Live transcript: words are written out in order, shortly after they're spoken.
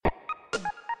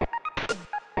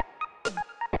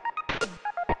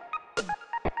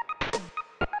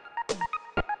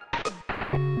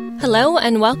Hello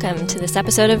and welcome to this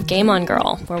episode of Game On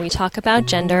Girl, where we talk about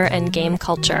gender and game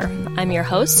culture. I'm your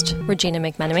host, Regina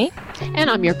McMenemy.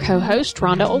 And I'm your co-host,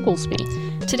 Rhonda Oglesby.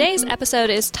 Today's episode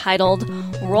is titled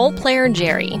Role Player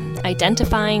Jerry,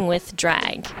 Identifying with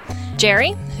Drag.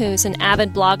 Jerry, who's an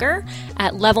avid blogger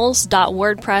at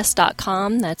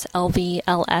levels.wordpress.com, that's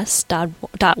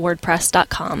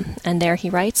lvls.wordpress.com, and there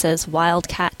he writes as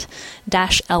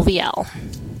Wildcat-LVL.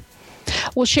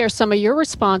 We'll share some of your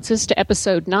responses to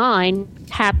Episode 9,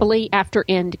 Happily After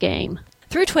Endgame.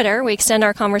 Through Twitter, we extend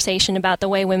our conversation about the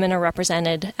way women are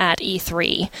represented at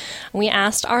E3. We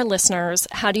asked our listeners,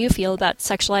 how do you feel about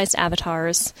sexualized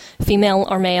avatars, female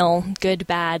or male, good,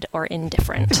 bad, or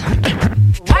indifferent?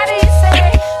 Why do you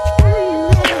say?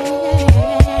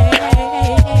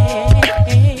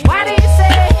 Why do you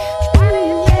say?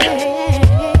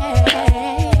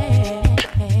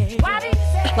 Why do you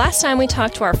say? Last time we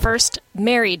talked to our first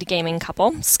married gaming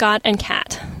couple, Scott and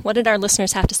Kat. What did our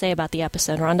listeners have to say about the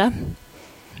episode, Rhonda?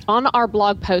 On our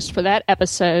blog post for that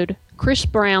episode, Chris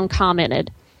Brown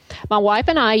commented, "My wife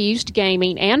and I used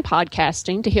gaming and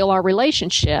podcasting to heal our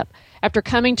relationship after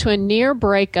coming to a near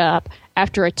breakup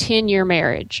after a 10-year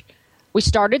marriage. We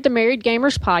started the Married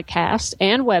Gamers podcast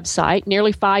and website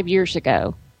nearly 5 years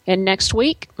ago. And next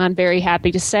week, I'm very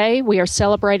happy to say, we are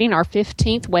celebrating our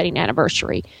 15th wedding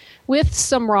anniversary with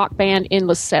some rock band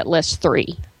Endless Set List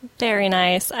 3. Very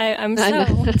nice. I'm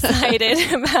so excited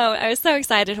I was so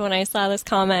excited when I saw this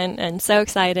comment and so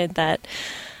excited that,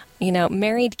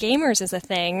 married gamers is a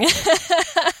thing.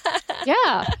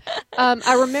 Yeah.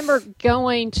 I remember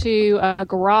going to a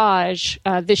garage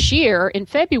this year in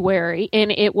February,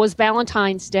 and it was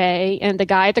Valentine's Day, and the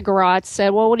guy at the garage said,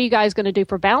 well, what are you guys going to do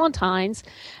for Valentine's?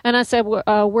 And I said,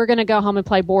 we're going to go home and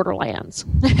play Borderlands.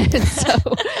 And so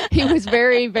he was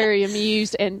very, very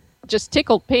amused and just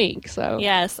tickled pink. So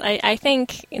Yes, I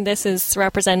think this is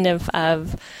representative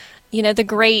of the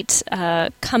great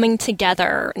coming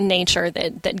together nature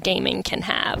that gaming can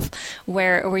have,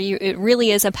 where it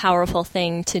really is a powerful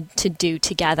thing to do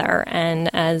together. And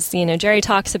as Jerry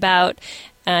talks about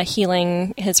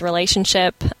healing his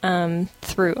relationship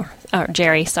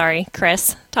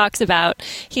Chris talks about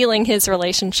healing his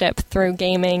relationship through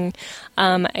gaming.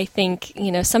 I think,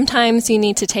 sometimes you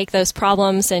need to take those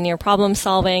problems and your problem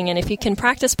solving, and if you can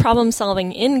practice problem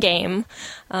solving in game,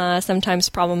 sometimes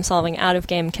problem solving out of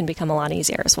game can become a lot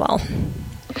easier as well.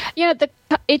 Yeah,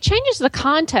 it changes the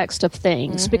context of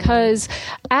things because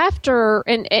after,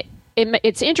 and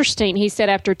it's interesting, he said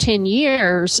after 10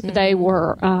 years they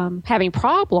were having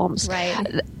problems.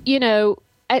 Right.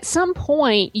 At some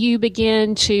point you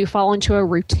begin to fall into a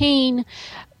routine.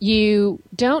 You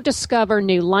don't discover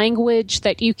new language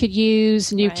that you could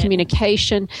use, new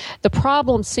communication. The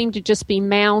problems seem to just be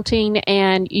mounting,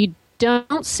 and you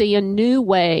don't see a new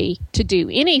way to do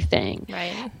anything.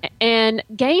 Right. And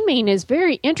gaming is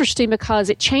very interesting because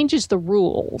it changes the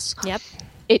rules. Yep.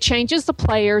 It changes the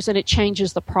players and it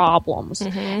changes the problems.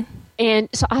 Mm-hmm. And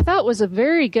so I thought it was a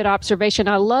very good observation.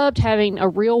 I loved having a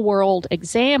real world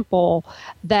example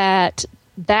that's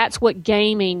what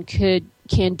gaming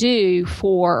can do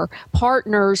for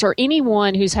partners or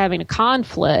anyone who's having a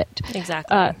conflict.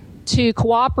 Exactly. To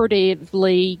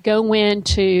cooperatively go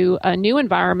into a new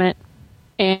environment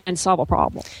and solve a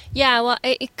problem. Yeah, well,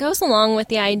 it goes along with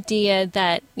the idea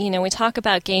that, we talk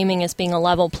about gaming as being a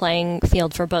level playing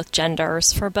field for both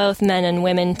genders, for both men and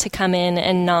women to come in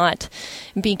and not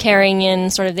be carrying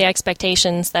in sort of the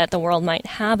expectations that the world might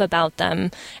have about them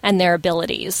and their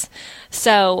abilities.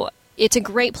 So it's a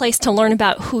great place to learn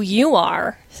about who you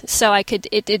are. So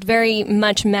it very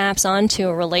much maps onto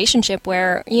a relationship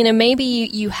where, maybe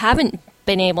you haven't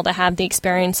been able to have the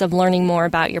experience of learning more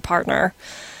about your partner.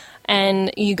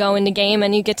 And you go into game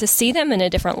and you get to see them in a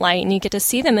different light and you get to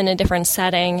see them in a different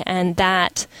setting. And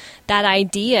that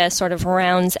idea sort of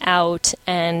rounds out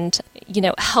and,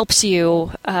 helps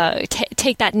you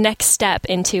take that next step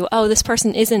into, oh, this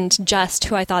person isn't just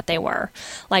who I thought they were.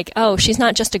 Like, oh, she's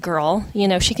not just a girl.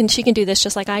 She can do this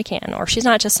just like I can. Or she's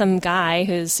not just some guy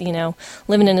who's,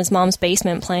 living in his mom's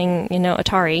basement playing,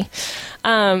 Atari.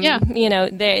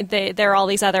 There are all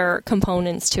these other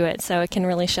components to it. So it can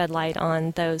really shed light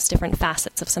on those different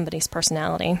facets of somebody's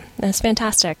personality. That's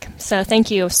fantastic. So thank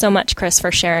you so much, Chris,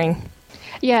 for sharing.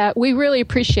 Yeah, we really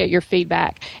appreciate your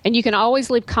feedback. And you can always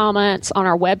leave comments on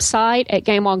our website at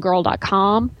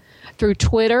gameongirl.com, through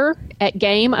Twitter at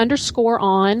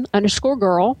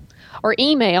game_on_girl, or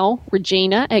email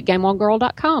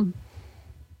regina@gameongirl.com.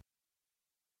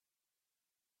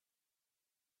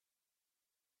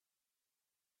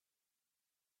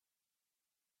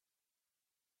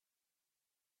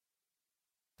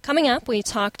 Coming up, we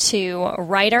talk to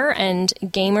writer and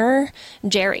gamer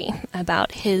Jerry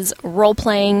about his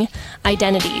role-playing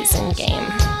identities in game.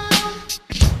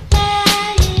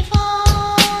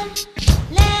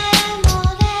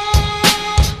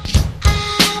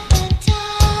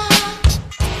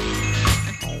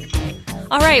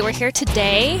 All right, we're here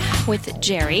today with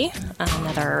Jerry,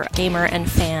 another gamer and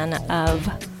fan of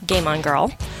Game On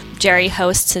Girl. Jerry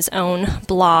hosts his own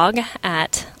blog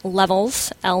at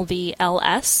levels,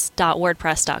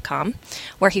 lvls.wordpress.com,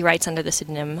 where he writes under the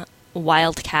pseudonym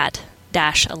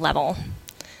Wildcat-Level.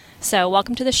 So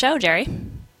welcome to the show, Jerry.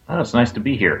 Oh, it's nice to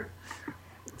be here.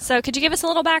 So could you give us a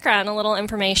little background, a little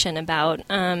information about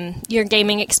your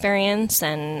gaming experience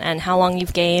and how long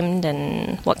you've gamed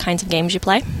and what kinds of games you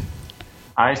play?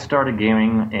 I started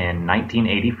gaming in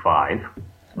 1985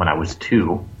 when I was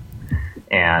 2.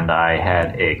 And I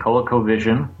had a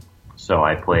ColecoVision, so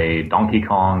I played Donkey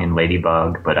Kong and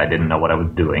Ladybug, but I didn't know what I was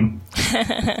doing.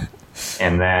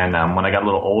 And then when I got a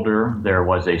little older, there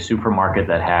was a supermarket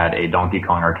that had a Donkey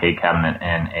Kong arcade cabinet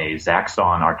and a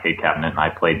Zaxxon arcade cabinet, and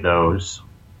I played those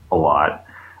a lot.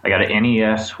 I got an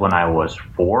NES when I was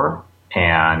 4,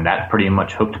 and that pretty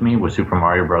much hooked me with Super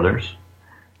Mario Brothers.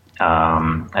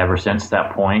 Ever since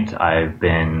that point, I've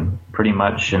been pretty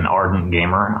much an ardent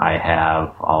gamer. I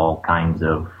have I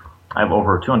have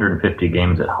over 250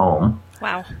 games at home.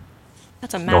 Wow.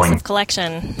 That's a massive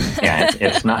collection. Yeah,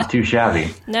 it's not too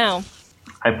shabby. No.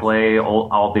 I play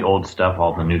all the old stuff,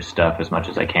 all the new stuff as much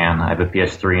as I can. I have a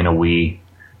PS3 and a Wii.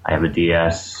 I have a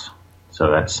DS,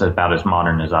 so that's about as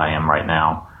modern as I am right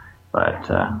now. But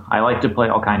I like to play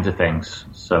all kinds of things.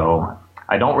 So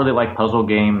I don't really like puzzle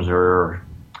games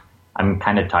I'm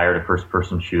kind of tired of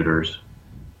first-person shooters.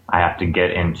 I have to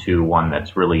get into one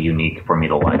that's really unique for me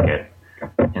to like it.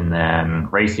 And then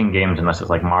racing games, unless it's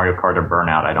like Mario Kart or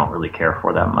Burnout, I don't really care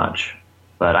for that much.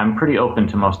 But I'm pretty open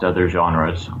to most other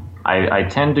genres. I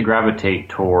tend to gravitate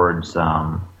towards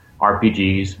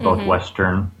RPGs, both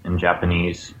Western and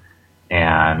Japanese,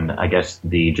 and I guess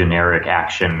the generic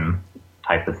action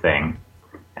type of thing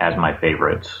as my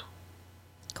favorites.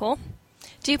 Cool.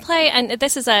 Do you play? And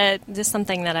this is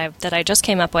something that I just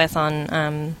came up with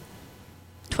on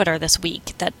Twitter this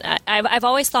week. That I've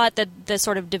always thought that the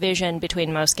sort of division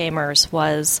between most gamers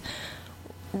was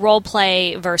role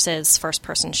play versus first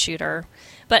person shooter.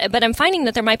 But I'm finding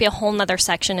that there might be a whole other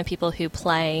section of people who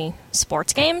play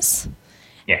sports games.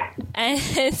 Yeah. And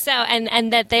so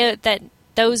and that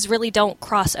those really don't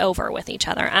cross over with each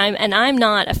other. I'm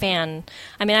not a fan.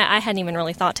 I mean, I hadn't even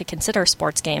really thought to consider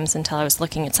sports games until I was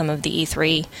looking at some of the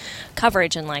E3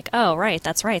 coverage and like, oh, right,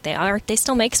 that's right. They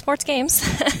still make sports games.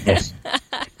 Yes.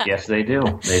 Yes, they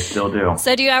do. They still do.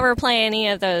 So do you ever play any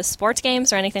of those sports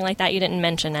games or anything like that? You didn't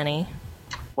mention any.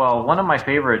 Well, one of my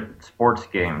favorite sports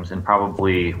games and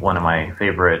probably one of my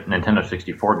favorite Nintendo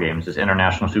 64 games is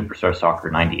International Superstar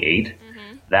Soccer 98.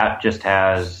 That just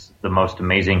has the most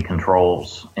amazing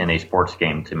controls in a sports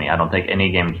game to me. I don't think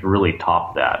any games really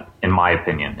top that, in my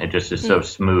opinion. It just is so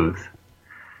smooth.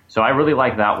 So I really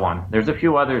like that one. There's a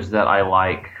few others that I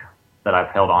like that I've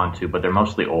held on to, but they're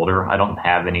mostly older. I don't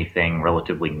have anything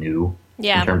relatively new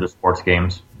in terms of sports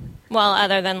games. Well,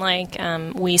 other than like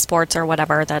Wii Sports or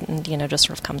whatever that just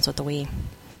sort of comes with the Wii.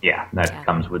 Yeah, that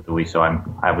comes with the Wii, so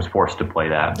I was forced to play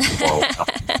that.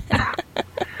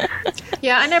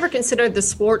 Yeah, I never considered the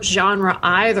sports genre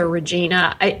either,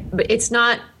 Regina. But it's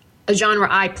not a genre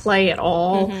I play at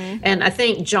all. And I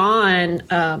think John,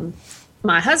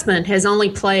 my husband, has only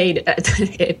played,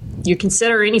 if you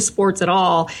consider any sports at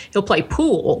all, he'll play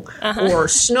pool or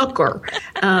snooker.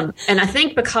 And I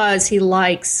think because he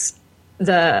likes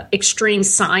the extreme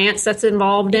science that's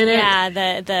involved in it.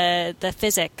 Yeah, the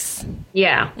physics.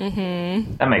 Yeah.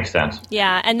 That makes sense.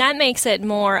 Yeah, and that makes it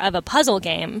more of a puzzle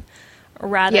game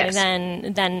rather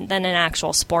than an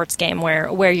actual sports game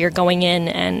where you're going in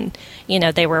and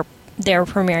they were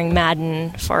premiering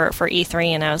Madden for E3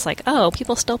 and I was like, oh,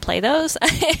 people still play those?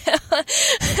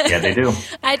 Yeah, they do.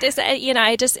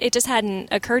 It just hadn't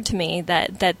occurred to me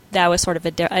that was sort of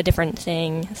a different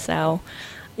thing. So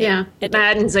yeah,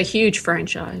 Madden's a huge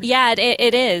franchise. Yeah,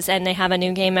 it is, and they have a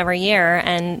new game every year,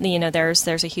 and there's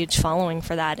a huge following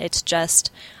for that. It's just,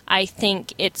 I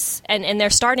think it's, and they're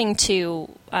starting to,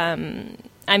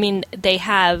 they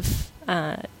have,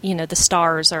 the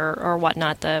stars or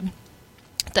whatnot.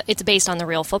 It's based on the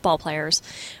real football players,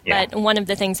 but one of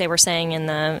the things they were saying in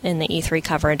the E3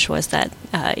 coverage was that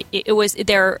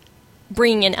they're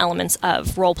bringing in elements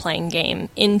of role playing game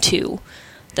into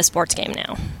the sports game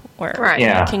now. where Right.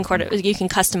 Yeah. you can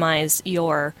customize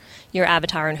your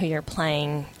avatar and who you're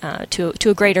playing to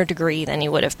a greater degree than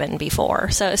you would have been before.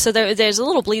 So there's a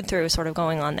little bleed through sort of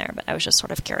going on there, but I was just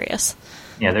sort of curious.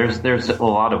 Yeah, there's a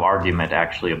lot of argument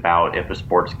actually about if a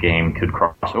sports game could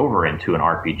cross over into an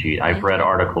RPG. I've read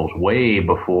articles way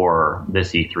before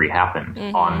this E3 happened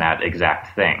on that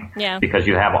exact thing. Yeah. Because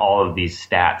you have all of these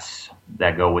stats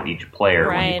that go with each player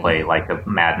when you Right. play like a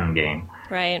Madden game.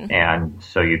 Right. And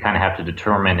so you kind of have to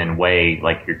determine and weigh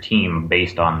like your team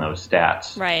based on those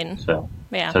stats. Right. So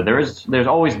Yeah. so there's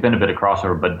always been a bit of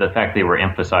crossover, but the fact they were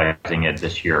emphasizing it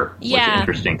this year was Yeah.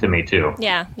 interesting to me too.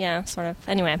 Yeah, sort of.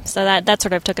 Anyway, so that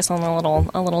sort of took us on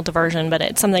a little diversion, but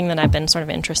it's something that I've been sort of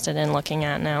interested in looking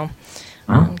at now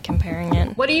and comparing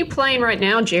it. What are you playing right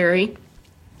now, Jerry?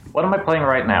 What am I playing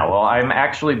right now? Well, I've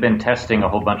actually been testing a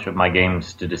whole bunch of my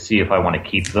games to see if I want to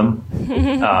keep them.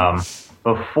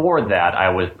 Before that, I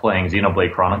was playing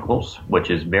Xenoblade Chronicles,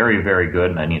 which is very, very good,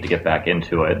 and I need to get back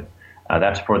into it.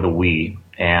 That's for the Wii,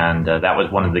 and that was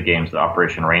one of the games that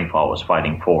Operation Rainfall was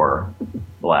fighting for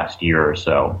the last year or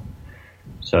so.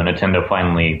 So Nintendo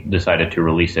finally decided to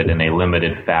release it in a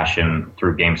limited fashion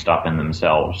through GameStop and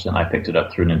themselves, and I picked it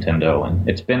up through Nintendo, and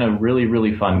it's been a really,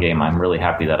 really fun game. I'm really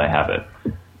happy that I have it.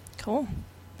 Cool.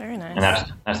 Very nice.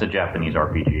 And that's a Japanese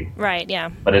RPG. Right, yeah.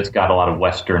 But it's got a lot of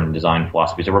Western design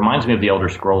philosophies. It reminds me of the Elder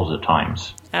Scrolls at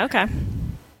times, Okay.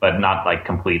 but not like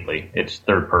completely. It's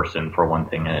third person for one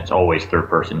thing, and it's always third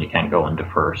person. You can't go into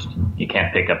first. You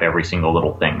can't pick up every single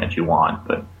little thing that you want,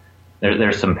 but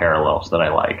there's some parallels that I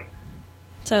like.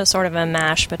 So sort of a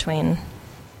mash between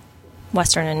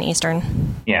Western and Eastern.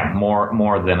 Yeah,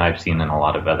 more than I've seen in a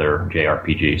lot of other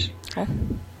JRPGs. Cool.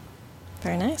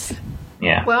 Very nice.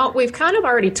 Yeah. Well, we've kind of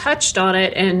already touched on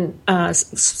it and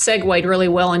segued really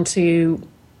well into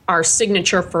our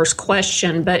signature first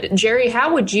question. But Jerry,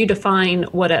 how would you define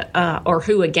what or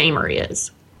who a gamer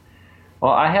is?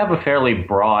 Well, I have a fairly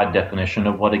broad definition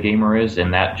of what a gamer is,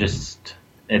 and that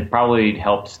it probably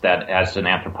helps that as an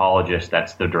anthropologist,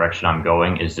 that's the direction I'm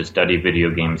going, is to study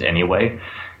video games anyway.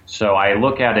 So I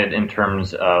look at it in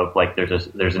terms of like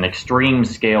there's an extreme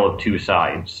scale of two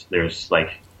sides. There's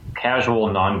like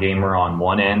casual non-gamer on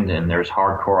one end, and there's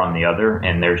hardcore on the other,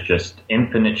 and there's just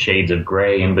infinite shades of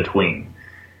gray in between.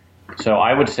 So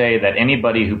I would say that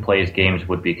anybody who plays games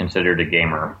would be considered a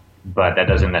gamer, but that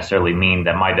doesn't necessarily mean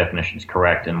that my definition is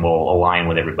correct and will align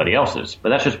with everybody else's. But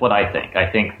that's just what I think. I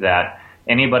think that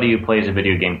anybody who plays a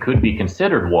video game could be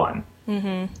considered one,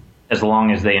 as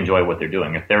long as they enjoy what they're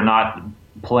doing. If they're not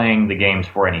playing the games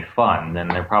for any fun, then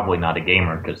they're probably not a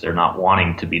gamer because they're not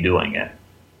wanting to be doing it.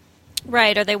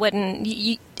 Right, or they wouldn't.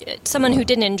 Someone who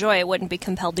didn't enjoy it wouldn't be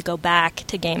compelled to go back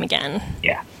to game again.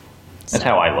 Yeah, that's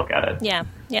how I look at it. Yeah.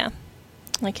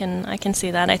 I can see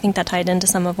that. I think that tied into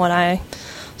some of what I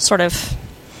sort of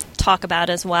talk about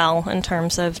as well in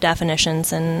terms of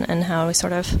definitions and how we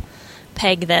sort of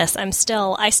peg this. I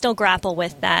still grapple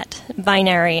with that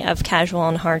binary of casual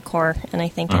and hardcore, and I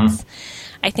think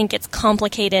it's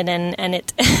complicated and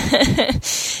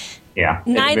it. Yeah,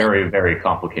 it's very, very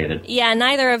complicated. Yeah,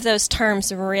 neither of those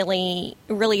terms really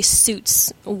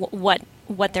suits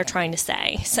what they're trying to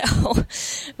say. So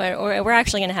we're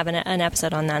actually going to have an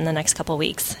episode on that in the next couple of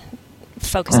weeks,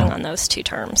 focusing on those two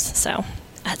terms. So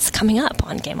that's coming up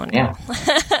on Game on Girl.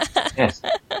 Yeah. Yes,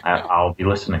 I'll be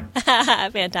listening.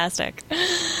 Fantastic.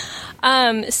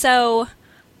 So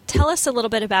tell us a little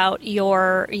bit about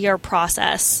your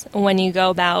process when you go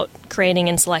about creating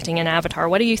and selecting an avatar.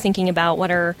 What are you thinking about?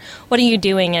 What are you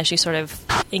doing as you sort of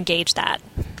engage that?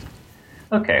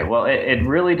 Okay, well, it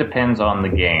really depends on the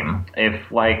game.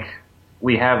 If, like,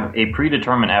 we have a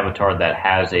predetermined avatar that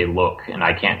has a look, and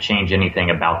I can't change anything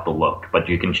about the look, but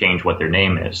you can change what their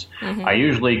name is. I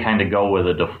usually kind of go with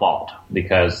a default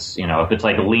because, if it's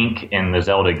like Link in the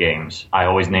Zelda games, I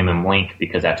always name him Link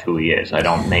because that's who he is. I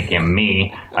don't make him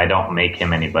me. I don't make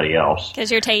him anybody else. Because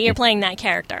you're playing that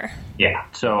character. Yeah,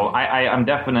 so I'm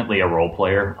definitely a role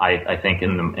player, I think,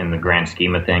 in the grand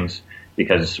scheme of things.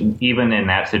 Because even in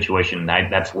that situation,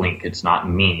 that's Link. It's not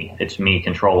me. It's me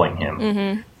controlling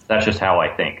him. That's just how I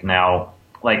think. Now,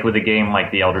 like with a game like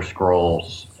The Elder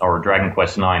Scrolls or Dragon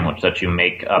Quest IX, which lets you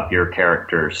make up your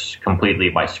characters completely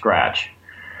by scratch,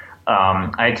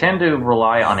 I tend to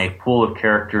rely on a pool of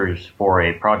characters for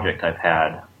a project I've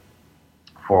had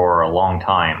for a long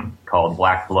time called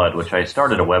Black Blood, which I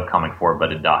started a webcomic for,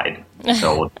 but it died.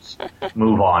 So let's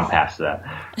move on past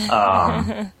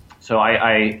that. So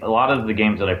a lot of the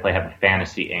games that I play have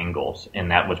fantasy angles,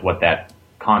 and that was what that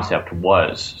concept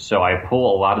was. So I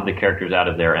pull a lot of the characters out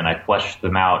of there, and I flesh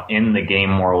them out in the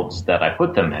game worlds that I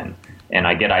put them in. and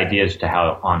I get ideas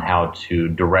on how to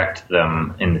direct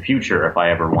them in the future if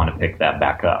I ever want to pick that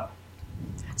back up.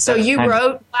 So you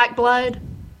wrote Black Blood?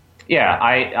 Yeah,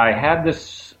 I had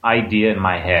this idea in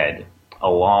my head a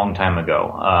long time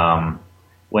ago.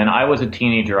 When I was a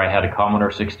teenager, I had a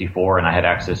Commodore 64, and I had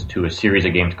access to a series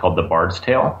of games called The Bard's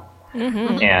Tale.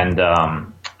 Mm-hmm. And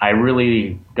I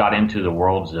really got into the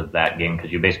worlds of that game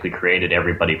because you basically created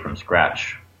everybody from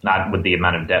scratch. Not with the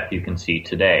amount of depth you can see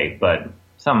today, but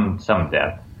some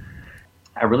depth.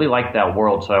 I really liked that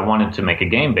world, so I wanted to make a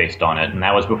game based on it, and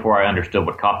that was before I understood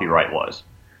what copyright was.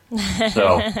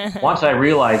 So once I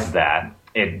realized that,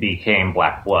 it became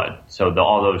Black Blood. So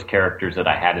all those characters that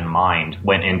I had in mind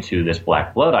went into this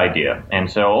Black Blood idea.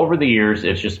 And so over the years,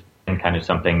 it's just been kind of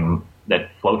something that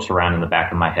floats around in the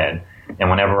back of my head. And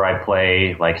whenever I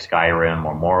play like Skyrim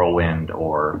or Morrowind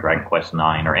or Dragon Quest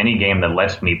IX or any game that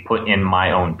lets me put in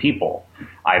my own people,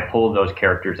 I pull those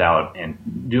characters out and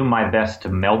do my best to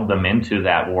meld them into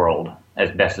that world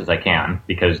as best as I can,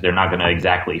 because they're not going to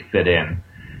exactly fit in.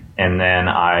 And then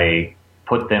I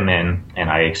put them in and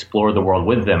I explore the world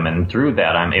with them. And through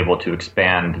that, I'm able to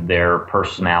expand their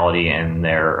personality and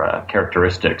their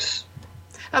characteristics.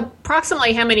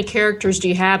 Approximately how many characters do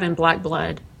you have in Black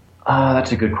Blood?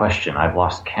 That's a good question. I've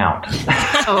lost count.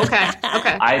 Oh, okay.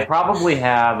 I probably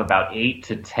have about 8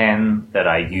 to 10 that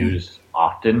I use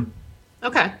often.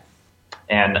 Okay.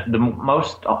 And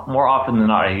more often than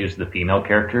not, I use the female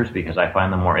characters because I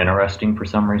find them more interesting for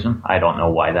some reason. I don't know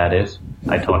why that is.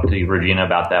 I talked to Regina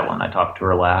about that when I talked to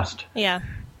her last. Yeah.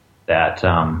 That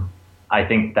I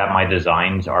think that my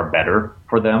designs are better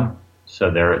for them, so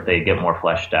they get more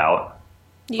fleshed out.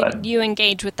 You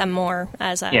engage with them more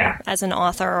as an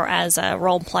author or as a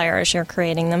role player as you're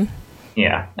creating them.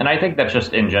 Yeah, and I think that's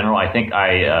just in general. I think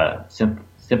I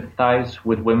sympathize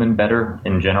with women better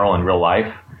in general in real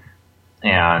life.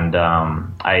 And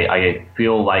I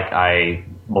feel like I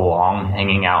belong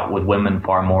hanging out with women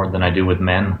far more than I do with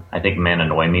men. I think men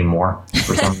annoy me more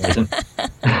for some reason.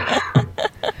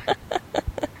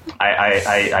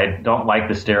 I don't like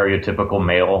the stereotypical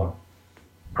male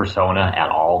persona at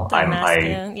all.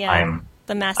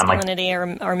 The masculinity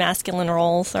or masculine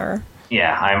roles.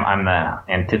 Yeah, I'm the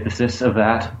antithesis of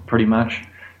that, pretty much.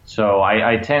 So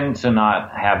I tend to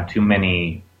not have too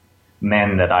many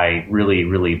men that I really,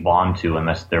 really bond to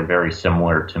unless they're very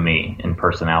similar to me in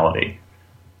personality.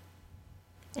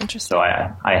 Interesting. So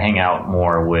I hang out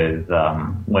more with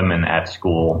women at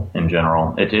school in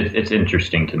general. It's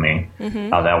interesting to me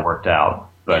how that worked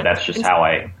out, but that's just how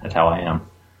I am.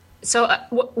 So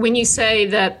when you say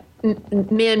that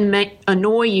men may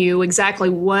annoy you, exactly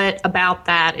what about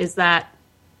that? Is that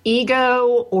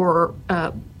ego or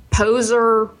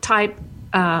poser type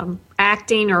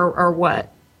acting or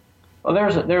what? Well,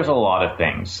 there's a lot of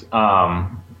things.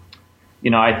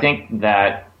 I think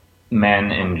that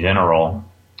men in general,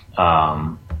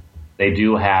 they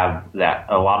do have that.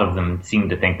 A lot of them seem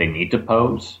to think they need to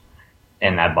pose,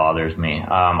 and that bothers me. A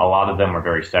lot of them are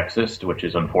very sexist, which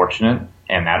is unfortunate,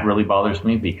 and that really bothers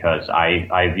me because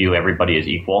I view everybody as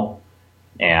equal.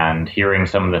 And hearing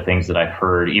some of the things that I've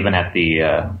heard, even at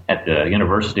the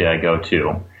university I go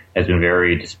to, has been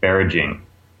very disparaging.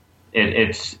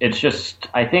 It's just,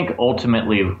 I think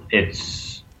ultimately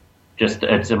it's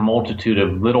a multitude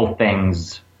of little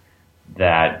things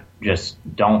that just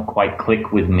don't quite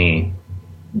click with me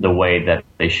the way that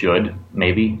they should,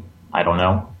 maybe. I don't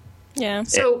know. Yeah.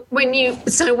 So when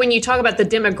you talk about the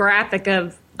demographic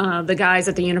of the guys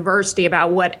at the university,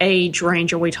 about what age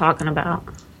range are we talking about?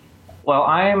 Well,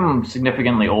 I'm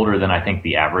significantly older than I think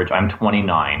the average. I'm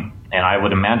 29, and I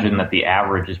would imagine that the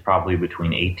average is probably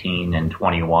between 18 and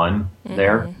 21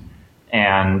 there.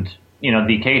 And,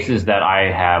 the cases that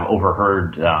I have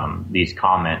overheard these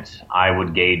comments, I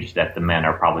would gauge that the men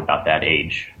are probably about that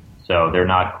age. So they're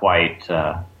not quite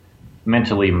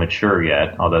mentally mature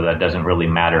yet, although that doesn't really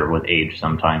matter with age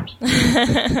sometimes.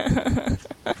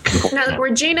 Now,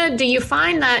 Regina, do you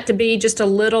find that to be just a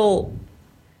little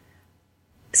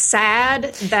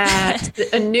sad that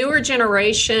a newer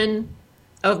generation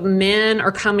of men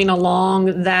are coming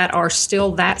along that are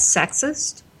still that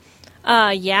sexist?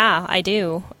 Yeah, I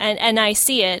do. And I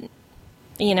see it.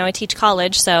 I teach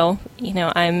college, so,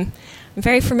 I'm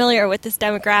very familiar with this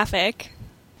demographic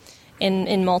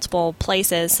in multiple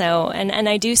places. So, and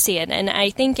I do see it. And I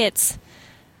think it's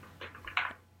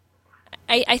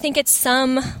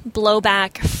some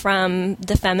blowback from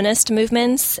the feminist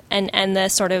movements and the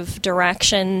sort of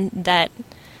direction that,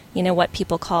 what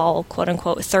people call, quote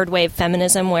unquote, third wave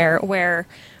feminism, where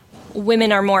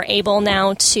women are more able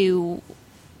now to,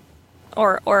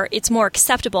 or it's more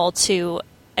acceptable to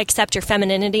accept your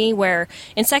femininity, where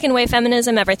in second wave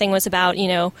feminism, everything was about,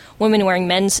 women wearing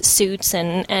men's suits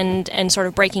and sort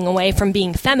of breaking away from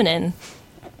being feminine.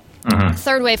 Mm-hmm.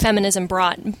 Third wave feminism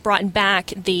brought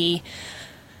back the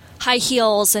high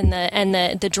heels and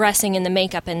the dressing and the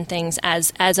makeup and things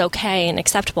as okay and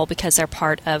acceptable because they're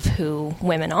part of who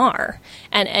women are.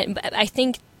 And I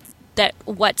think that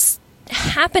what's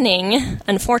happening,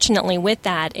 unfortunately, with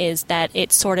that is that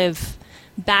it's sort of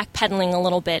backpedaling a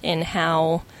little bit in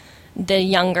how the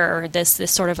younger, this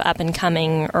sort of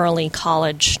up-and-coming early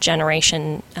college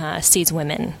generation sees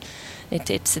women.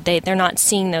 They're not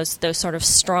seeing those sort of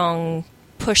strong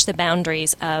push the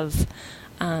boundaries of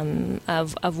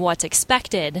what's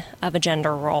expected of a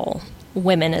gender role,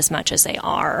 women as much as they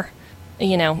are,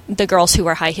 the girls who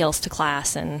wear high heels to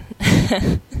class and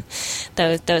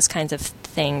those kinds of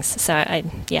things. So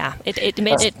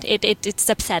it's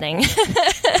upsetting.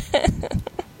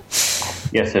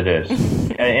 Yes, it is,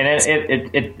 and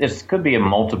it could be a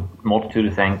multitude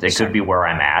of things. It could be where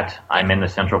I'm at. I'm in the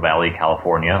Central Valley,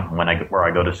 California, where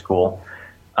I go to school.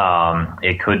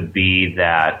 It could be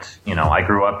that, I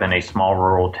grew up in a small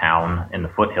rural town in the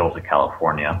foothills of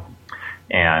California.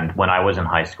 And when I was in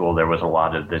high school, there was a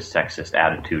lot of this sexist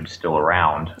attitude still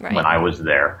around when I was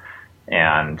there.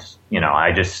 And,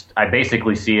 I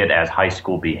basically see it as high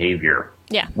school behavior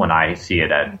when I see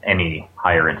it at any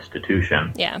higher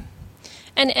institution. Yeah.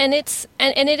 And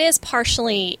it is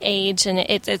partially age, and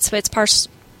it's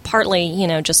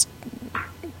partly, just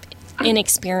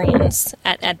inexperience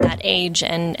at that age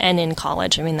and in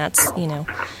college. I mean, that's,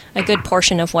 a good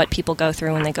portion of what people go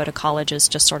through when they go to college is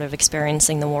just sort of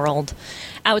experiencing the world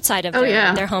outside of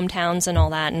their hometowns and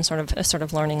all that, and sort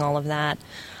of learning all of that.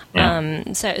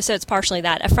 Yeah. So it's partially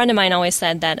that. A friend of mine always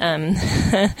said that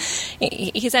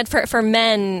he said for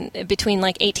men between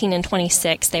like 18 and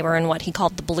 26, they were in what he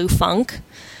called the blue funk,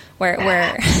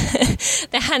 where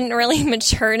they hadn't really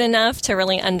matured enough to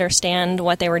really understand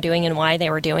what they were doing and why they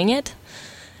were doing it,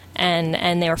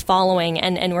 and they were following,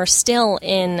 and we're still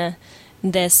in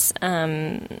this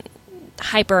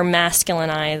hyper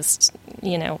masculinized,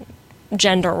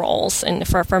 gender roles, and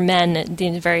for men,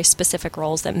 the very specific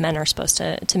roles that men are supposed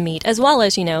to meet, as well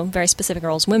as, very specific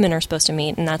roles women are supposed to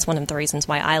meet. And that's one of the reasons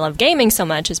why I love gaming so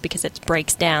much, is because it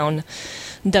breaks down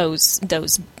those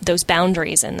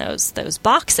boundaries and those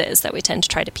boxes that we tend to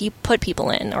try to put people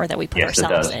in, or that we put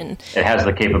ourselves in. It has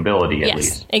the capability, at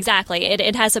least. Exactly.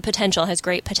 It has a potential, has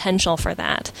great potential for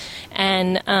that.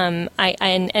 And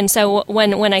and so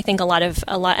when I think a lot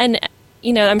and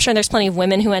I'm sure there's plenty of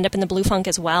women who end up in the blue funk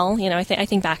as well. I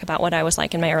think back about what I was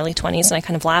like in my early 20s, and I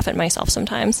kind of laugh at myself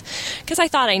sometimes because I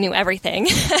thought I knew everything.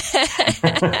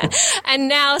 And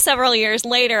now, several years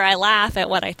later, I laugh at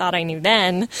what I thought I knew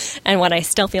then and what I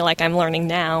still feel like I'm learning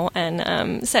now.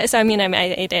 And so I mean,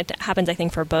 it happens, I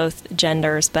think, for both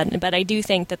genders, but I do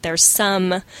think that there's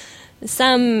some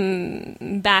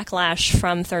backlash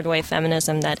from third wave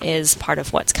feminism that is part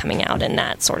of what's coming out in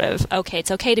that sort of, okay,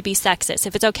 it's okay to be sexist.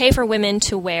 If it's okay for women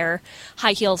to wear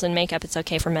high heels and makeup, it's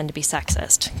okay for men to be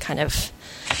sexist. Kind of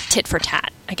tit for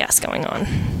tat, I guess, going on.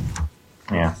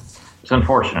 Yeah. It's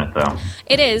unfortunate, though.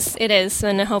 It is,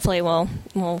 and hopefully we'll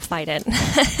fight it.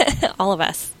 All of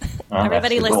us.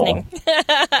 Everybody listening.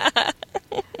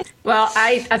 Well,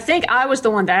 I think I was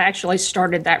the one that actually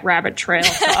started that rabbit trail,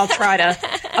 so I'll try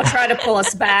to pull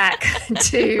us back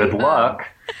to good luck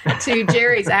to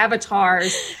Jerry's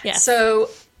avatars. Yes. So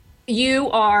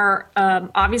you are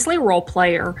obviously a role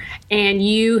player, and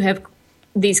you have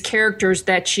these characters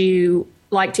that you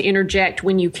like to interject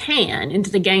when you can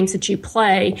into the games that you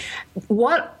play.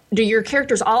 What do your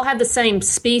characters all have the same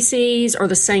species or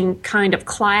the same kind of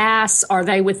class? Are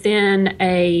they within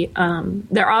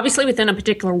they're obviously within a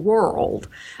particular world.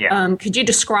 Yeah. Could you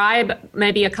describe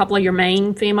maybe a couple of your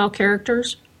main female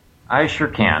characters? I sure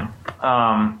can.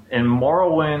 In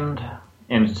Morrowind,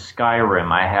 in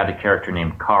Skyrim, I had a character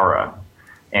named Kara,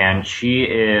 and she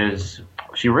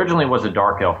originally was a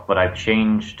dark elf, but I've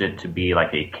changed it to be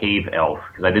like a cave elf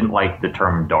because I didn't like the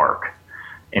term dark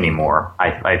anymore.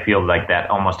 I feel like that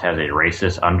almost has a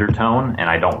racist undertone, and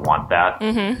I don't want that.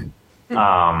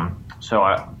 Mm-hmm.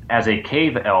 So as a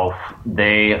cave elf,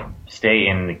 they stay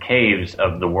in the caves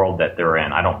of the world that they're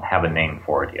in. I don't have a name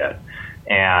for it yet.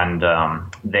 And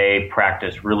they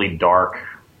practice really dark,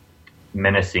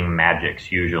 menacing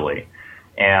magics, usually.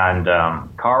 And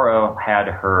Kara had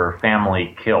her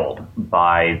family killed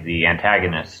by the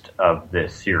antagonist of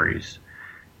this series.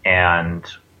 And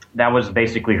that was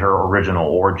basically her original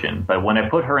origin. But when I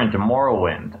put her into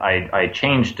Morrowind, I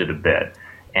changed it a bit.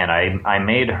 And I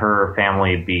made her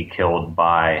family be killed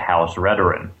by House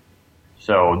Redoran.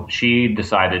 So she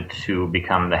decided to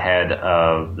become the head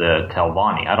of the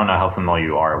Telvanni. I don't know how familiar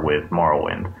you are with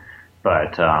Morrowind,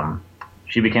 but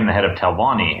she became the head of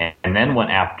Telvanni and then went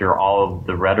after all of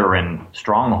the Redoran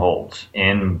strongholds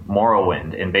in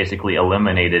Morrowind and basically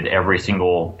eliminated every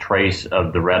single trace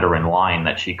of the Redoran line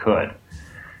that she could.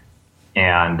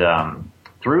 And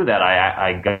through that,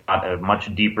 I got a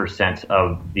much deeper sense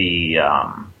of the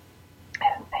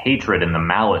hatred and the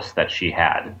malice that she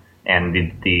had and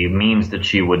the means that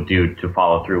she would do to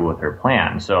follow through with her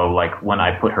plan. So, like, when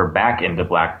I put her back into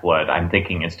Blackblood, I'm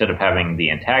thinking instead of having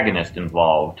the antagonist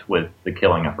involved with the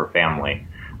killing of her family,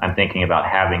 I'm thinking about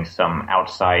having some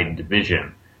outside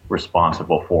division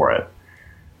responsible for it.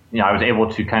 You know, I was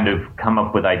able to kind of come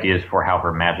up with ideas for how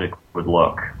her magic would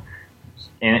look.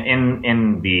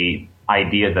 In the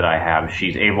idea that I have,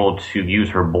 she's able to use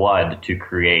her blood to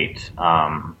create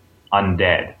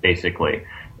undead, basically.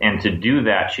 And to do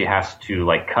that, she has to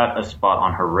like cut a spot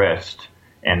on her wrist,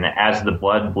 and as the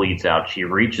blood bleeds out, she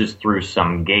reaches through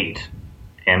some gate,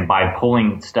 and by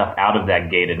pulling stuff out of that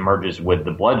gate, it merges with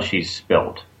the blood she's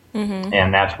spilled. Mm-hmm.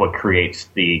 And that's what creates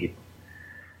the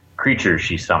creature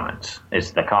she summons.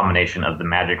 It's the combination of the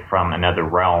magic from another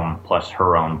realm plus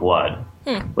her own blood,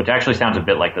 which actually sounds a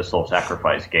bit like the Soul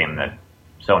Sacrifice game that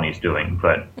Sony's doing,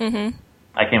 but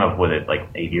I came up with it like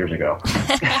 8 years ago.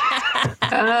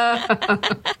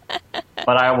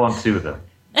 But I won't sue them.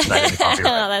 Oh,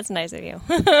 that's nice of you.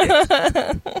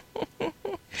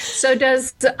 So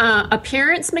does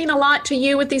appearance mean a lot to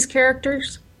you with these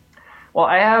characters? Well,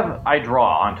 I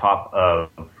draw on top of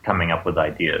coming up with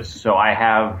ideas. So I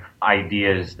have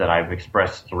ideas that I've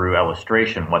expressed through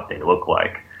illustration, what they look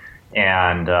like.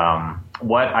 And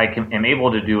what I am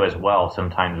able to do as well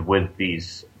sometimes with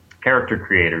these character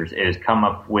creators is come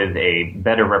up with a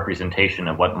better representation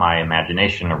of what my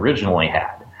imagination originally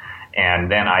had. And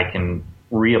then I can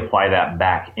reapply that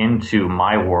back into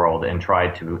my world and try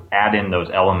to add in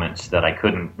those elements that I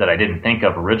didn't think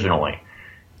of originally.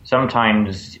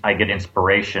 Sometimes I get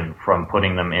inspiration from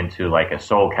putting them into like a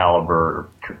Soul Calibur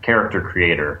character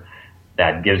creator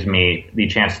that gives me the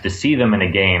chance to see them in a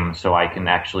game, so I can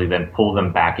actually then pull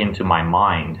them back into my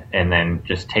mind and then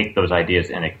just take those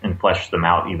ideas and flesh them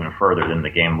out even further than the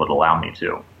game would allow me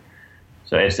to.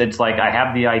 So it's like I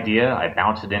have the idea, I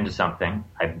bounce it into something,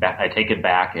 I take it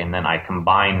back, and then I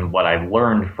combine what I've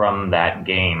learned from that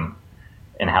game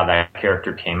and how that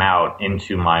character came out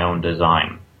into my own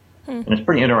design. And it's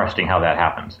pretty interesting how that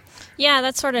happens. Yeah,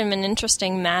 that's sort of an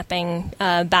interesting mapping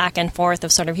back and forth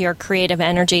of sort of your creative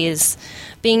energies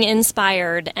being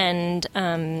inspired and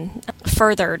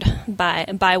furthered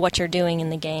by what you're doing in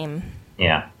the game.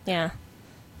 Yeah. Yeah.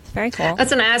 Very cool.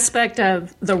 That's an aspect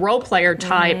of the role player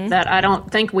type that I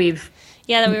don't think we've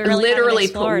that we really literally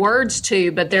put words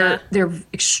to, but they're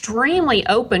extremely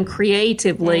open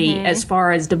creatively as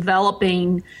far as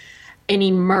developing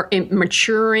and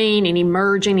maturing and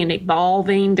emerging and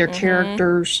evolving their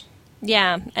characters.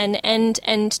 Yeah,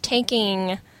 and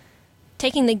taking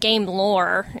the game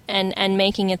lore and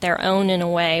making it their own in a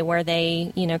way where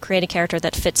they, create a character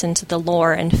that fits into the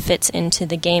lore and fits into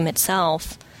the game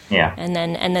itself. Yeah. And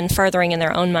then furthering in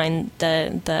their own mind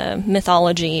the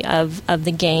mythology of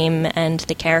the game and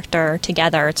the character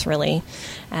together. It's really,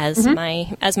 as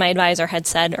my advisor had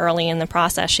said early in the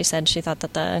process, she said she thought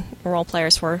that the role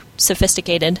players were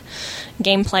sophisticated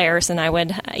game players, and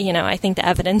I think the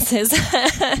evidence is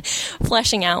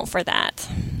fleshing out for that.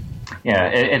 Yeah,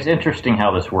 it's interesting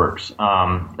how this works.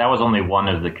 That was only one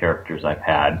of the characters I've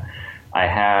had. I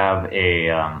have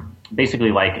a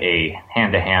basically like a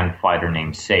hand-to-hand fighter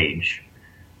named Sage.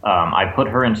 I put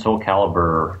her in Soul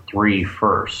Calibur 3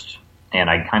 first, and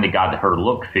I kind of got her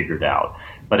look figured out.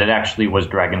 But it actually was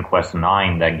Dragon Quest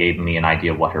IX that gave me an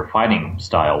idea of what her fighting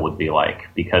style would be like,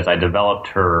 because I developed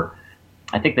her,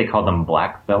 I think they call them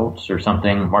black belts or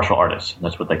something, martial artists,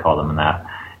 that's what they call them in that.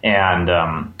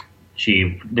 And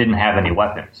she didn't have any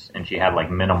weapons, and she had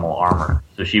like minimal armor.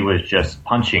 So she was just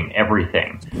punching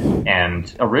everything.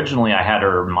 And originally I had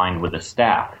her in mind with a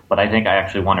staff, but I think I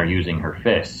actually want her using her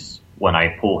fists when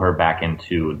I pull her back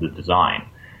into the design.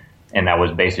 And that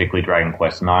was basically Dragon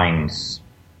Quest IX's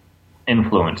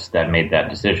influence that made that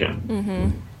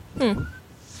decision.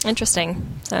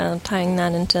 Interesting. So tying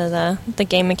that into the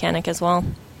game mechanic as well.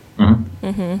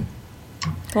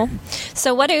 Cool.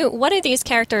 So what do these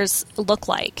characters look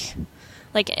like?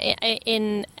 Like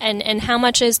and how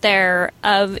much is there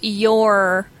of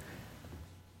your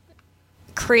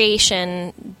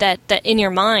creation that in your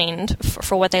mind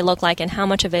for what they look like, and how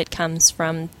much of it comes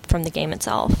from the game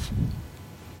itself?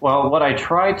 Well, what I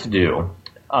try to do,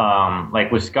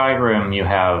 Like with Skyrim, you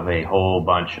have a whole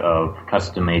bunch of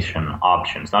customization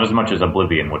options. Not as much as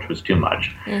Oblivion, which was too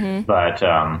much. But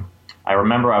I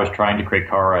remember I was trying to create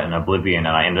Kara in Oblivion,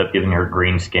 and I ended up giving her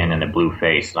green skin and a blue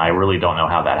face. And I really don't know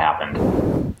how that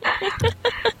happened.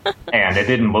 And it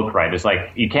didn't look right. It's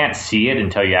like you can't see it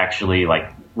until you actually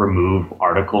remove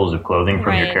articles of clothing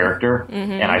from your character.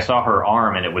 And I saw her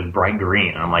arm, and it was bright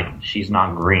green, and I'm like, she's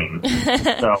not green.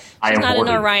 So she's not an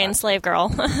Orion slave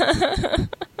girl.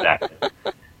 Exactly.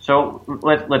 So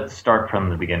let's start from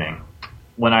the beginning.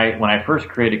 When I first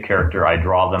create a character, I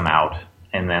draw them out,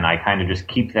 and then I kind of just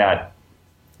keep that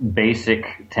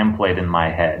basic template in my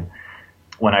head.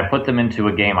 When I put them into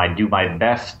a game, I do my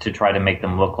best to try to make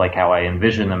them look like how I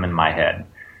envision them in my head,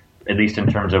 at least in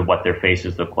terms of what their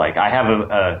faces look like. I have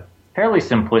a fairly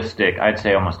simplistic, I'd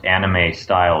say almost anime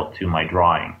style to my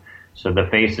drawing. So the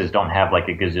faces don't have like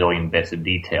a gazillion bits of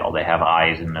detail. They have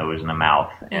eyes and nose and a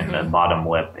mouth and a bottom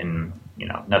lip and,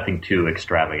 nothing too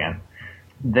extravagant.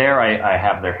 There I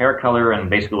have their hair color and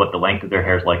basically what the length of their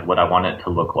hair is like, what I want it to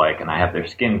look like, and I have their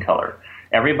skin color.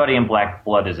 Everybody in Black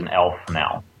Blood is an elf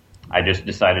now. I just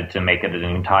decided to make it an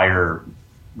entire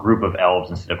group of elves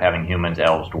instead of having humans,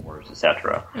 elves, dwarves,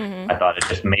 etc. I thought it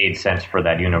just made sense for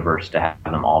that universe to have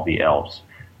them all be elves.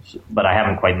 But I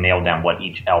haven't quite nailed down what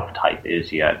each elf type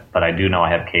is yet. But I do know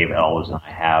I have cave elves, and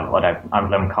I have what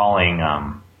I'm calling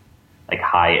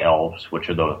high elves, which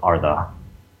are the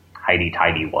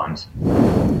tidy ones,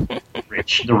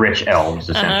 the rich elves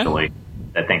essentially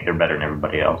that think they're better than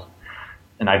everybody else.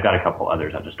 And I've got a couple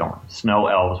others. I just don't. Snow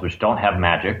elves, which don't have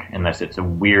magic unless it's a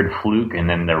weird fluke, and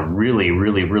then they're really,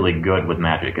 really, really good with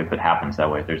magic if it happens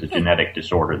that way. If there's a genetic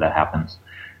disorder that happens.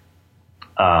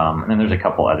 And then there's a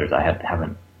couple others I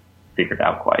haven't figured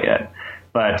out quite yet.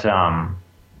 But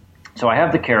so I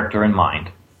have the character in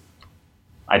mind.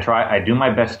 I do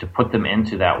my best to put them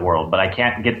into that world, but I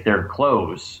can't get their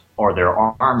clothes or their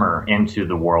armor into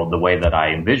the world the way that I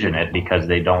envision it because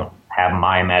they don't have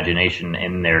my imagination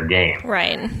in their game.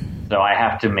 Right. So I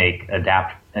have to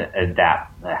adapt.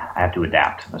 I have to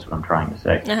adapt. That's what I'm trying to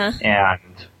say.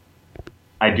 And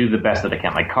I do the best that I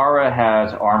can. Like Kara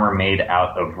has armor made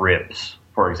out of ribs,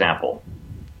 for example.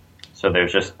 So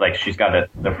there's just she's got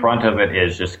the front of it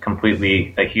is just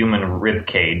completely a human rib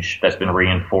cage that's been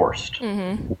reinforced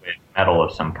with metal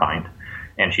of some kind.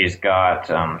 And she's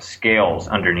got scales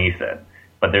underneath it.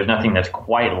 But there's nothing that's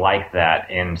quite like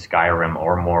that in Skyrim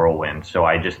or Morrowind. So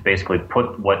I just basically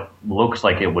put what looks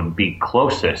like it would be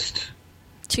closest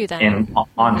to them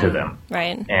onto them.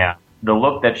 Right. And the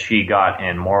look that she got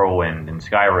in Morrowind and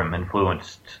Skyrim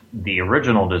influenced the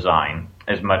original design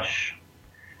as much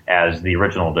as the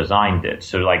original design did.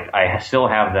 So I still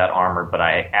have that armor, but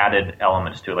I added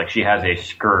elements to it. Like she has a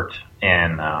skirt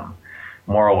in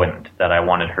Morrowind that I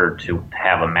wanted her to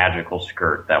have a magical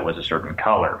skirt that was a certain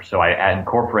color. So I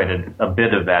incorporated a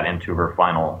bit of that into her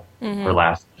her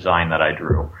last design that I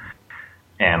drew.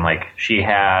 And she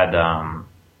had,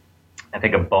 I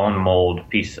think a bone mold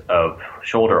piece of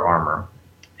shoulder armor,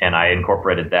 and I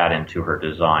incorporated that into her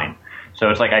design. So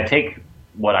it's I take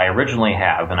what I originally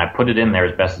have and I put it in there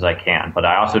as best as I can, but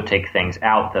I also take things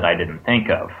out that I didn't think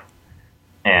of.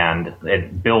 And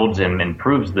it builds and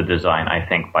improves the design, I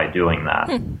think, by doing that.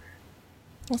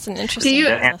 That's an interesting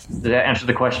Does that answer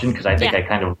the question? Because I think I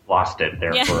kind of lost it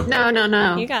there. For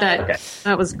No. You got it.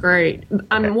 That was great.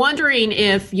 I'm wondering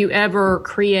if you ever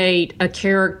create a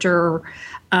character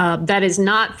that is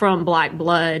not from Black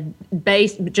Blood,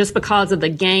 based just because of the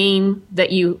game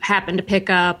that you happen to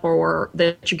pick up or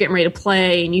that you're getting ready to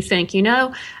play, and you think,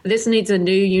 this needs a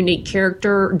new, unique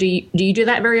character. Do you do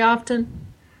that very often?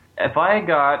 If I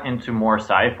got into more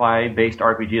sci-fi based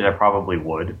RPGs, I probably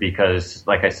would, because,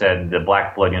 like I said, the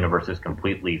Black Blood universe is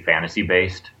completely fantasy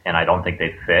based, and I don't think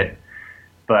they fit.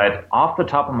 But off the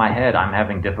top of my head, I'm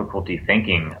having difficulty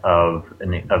thinking of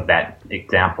that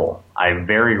example. I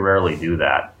very rarely do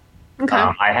that. Okay.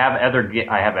 I have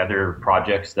other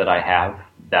projects that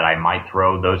I might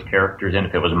throw those characters in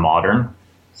if it was modern,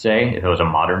 if it was a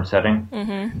modern setting.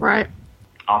 Right.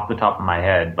 Off the top of my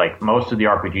head, most of the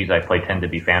RPGs I play tend to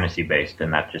be fantasy based,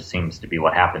 and that just seems to be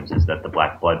what happens is that the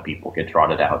Black Blood people get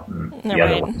trotted out and the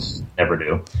other ones never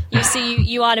do.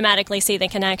 You automatically see the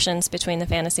connections between the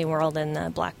fantasy world and the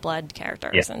Black Blood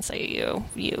characters, and so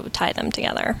you tie them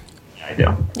together. I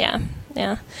do.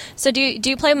 Yeah. So do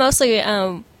you play mostly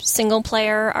single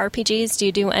player RPGs? Do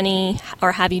you do any,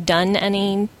 or have you done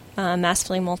any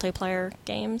massively multiplayer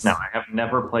games? No, I have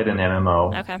never played an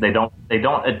MMO. Okay. They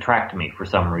don't attract me for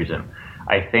some reason.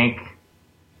 I think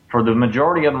for the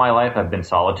majority of my life, I've been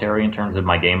solitary in terms of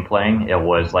my game playing. It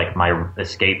was like my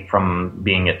escape from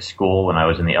being at school when I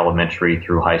was in the elementary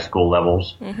through high school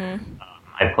levels.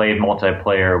 I played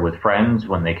multiplayer with friends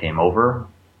when they came over,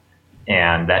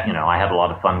 and that, I had a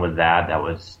lot of fun with that. That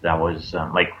was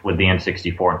like with the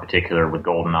N64 in particular, with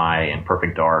GoldenEye and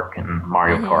Perfect Dark and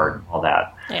Mario Kart and all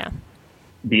that. Yeah.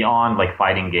 Beyond like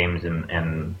fighting games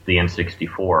and the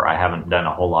N64, I haven't done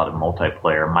a whole lot of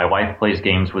multiplayer. My wife plays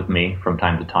games with me from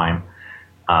time to time.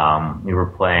 We were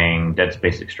playing Dead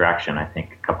Space Extraction, I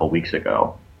think, a couple weeks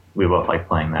ago. We both like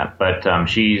playing that. But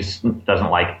she doesn't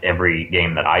like every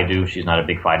game that I do. She's not a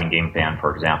big fighting game fan,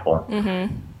 for example.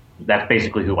 That's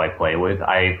basically who I play with.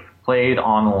 I've played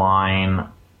online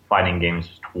fighting games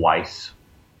twice.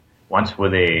 Once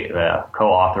with a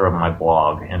co-author of my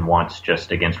blog, and once just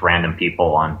against random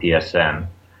people on PSN.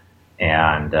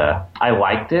 And I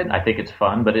liked it. I think it's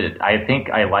fun, but I think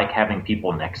I like having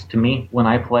people next to me when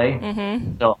I play.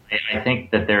 So I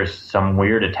think that there's some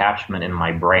weird attachment in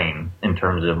my brain in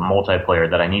terms of multiplayer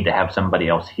that I need to have somebody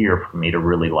else here for me to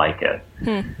really like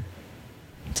it.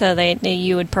 So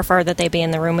you would prefer that they be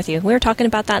in the room with you. We were talking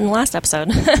about that in the last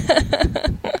episode.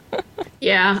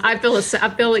 Yeah, I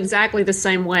feel exactly the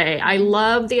same way. I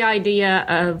love the idea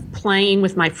of playing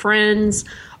with my friends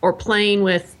or playing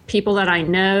with people that I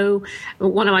know.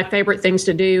 One of my favorite things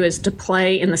to do is to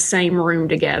play in the same room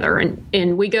together,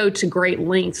 and we go to great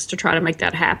lengths to try to make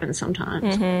that happen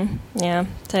sometimes. Yeah,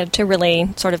 to really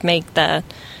sort of make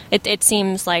it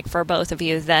seems like for both of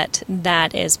you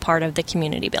that is part of the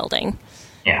community building.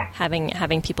 Yeah,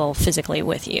 having people physically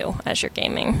with you as you're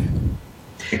gaming.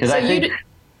 Because I think.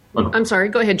 I'm sorry,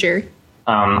 go ahead, Jerry.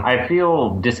 I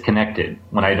feel disconnected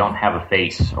when I don't have a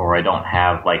face or I don't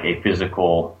have like a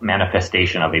physical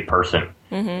manifestation of a person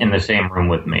in the same room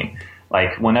with me.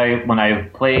 Like when I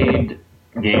played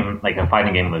like a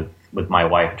fighting game with my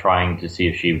wife, trying to see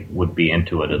if she would be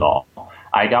into it at all,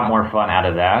 I got more fun out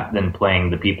of that than playing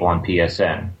the people on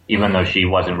PSN. Even though she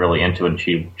wasn't really into it,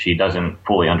 she doesn't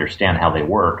fully understand how they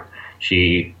work.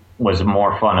 She was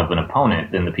more fun of an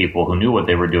opponent than the people who knew what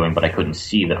they were doing, but I couldn't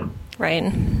see them.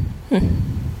 Right.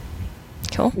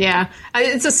 Cool. Yeah,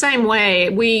 it's the same way.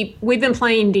 We've been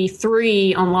playing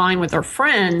D3 online with our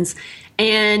friends,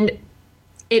 and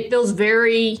it feels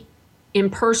very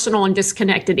impersonal and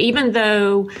disconnected. Even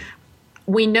though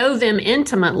we know them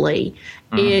intimately,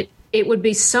 it would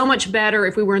be so much better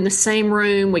if we were in the same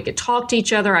room. We could talk to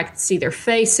each other. I could see their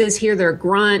faces, hear their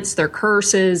grunts, their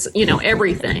curses,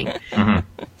 everything.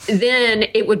 Then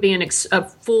it would be a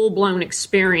full-blown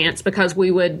experience because we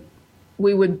would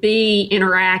be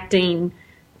interacting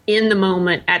in the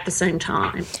moment at the same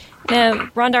time. Now,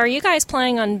 Rhonda, are you guys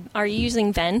are you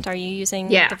using Vent? Are you using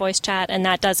the voice chat? And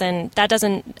that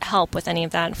doesn't help with any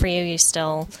of that for you? You're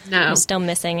still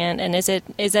missing it. And is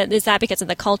that because of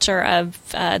the culture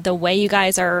of the way you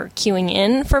guys are queuing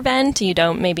in for Vent? You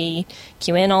don't maybe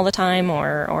queue in all the time,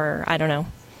 or I don't know.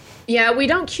 Yeah, we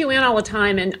don't queue in all the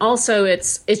time, and also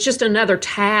it's just another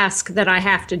task that I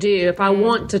have to do. If I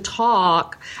want to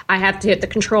talk, I have to hit the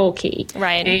control key.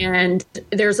 Right. And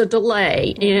there's a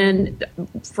delay. And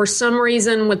for some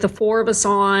reason, with the four of us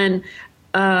on,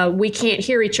 we can't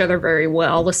hear each other very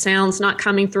well. The sound's not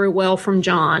coming through well from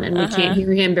John, and we can't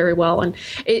hear him very well. And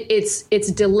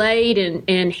it's delayed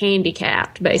and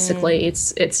handicapped, basically.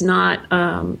 It's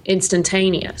not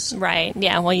instantaneous. Right.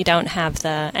 Yeah, well, you don't have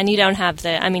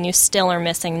you still are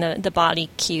missing the body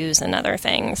cues and other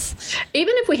things.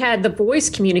 Even if we had the voice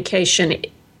communication,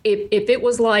 if it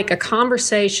was like a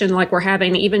conversation like we're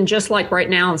having, even just like right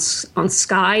now on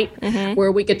Skype,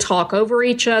 where we could talk over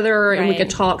each other and we could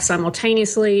talk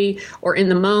simultaneously or in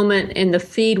the moment, and the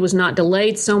feed was not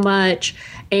delayed so much,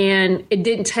 and it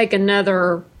didn't take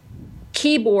another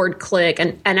keyboard click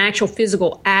and an actual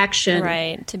physical action,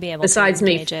 right, to be able besides to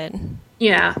engage it.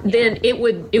 Yeah, then it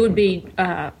would be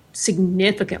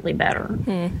significantly better.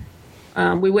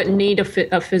 We wouldn't need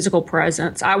a physical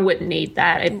presence. I wouldn't need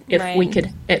that if we could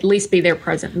at least be there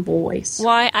present in voice.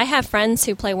 Well, I have friends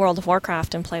who play World of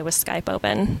Warcraft and play with Skype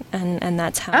open, and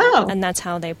that's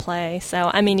how they play. So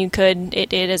I mean, you could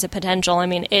it is a potential. I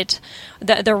mean,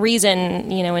 the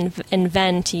reason in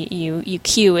Vent you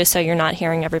queue is so you're not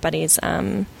hearing everybody's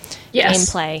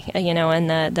gameplay,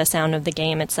 and the sound of the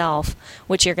game itself,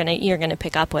 which you're gonna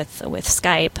pick up with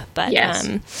Skype. But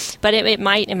but it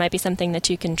might be something that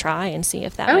you can try and see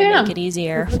if that might make it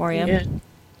easier for you. Yeah.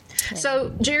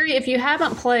 So, Jerry, if you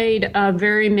haven't played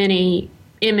very many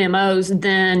MMOs,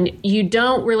 then you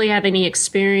don't really have any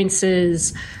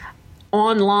experiences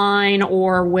online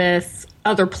or with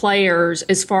other players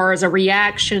as far as a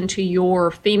reaction to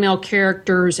your female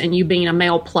characters and you being a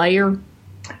male player.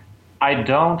 I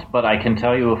don't, but I can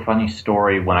tell you a funny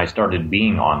story when I started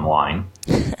being online.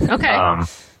 Okay.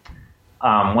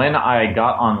 When I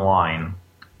got online,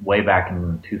 way back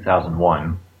in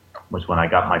 2001, was when I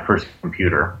got my first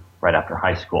computer, right after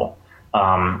high school.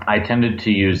 I tended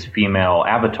to use female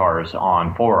avatars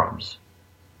on forums.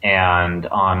 And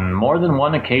on more than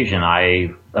one occasion,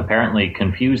 I apparently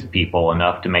confused people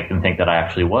enough to make them think that I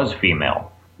actually was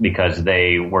female, because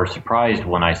they were surprised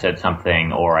when I said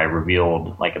something or I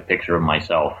revealed like a picture of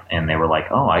myself, and they were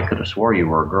like, "Oh, I could have swore you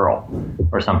were a girl,"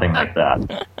 or something like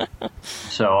that.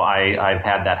 So I've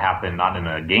had that happen, not in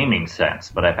a gaming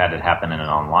sense, but I've had it happen in an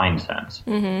online sense.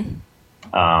 Mm-hmm.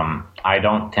 I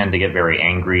don't tend to get very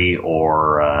angry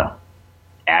or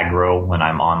aggro when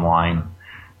I'm online.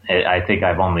 I think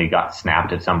I've only got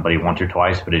snapped at somebody once or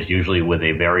twice, but it's usually with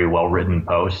a very well-written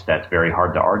post that's very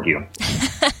hard to argue.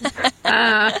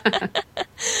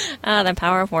 The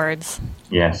power of words.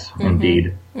 Yes,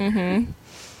 indeed. Mm-hmm.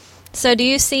 So do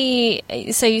you see,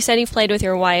 so you said you've played with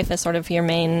your wife as sort of your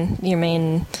main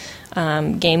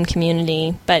game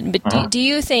community, but do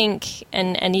you think,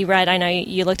 and you read, I know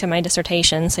you looked at my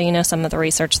dissertation, so you know some of the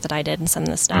research that I did and some of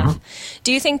the stuff.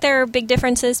 Do you think there are big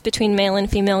differences between male and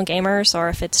female gamers, or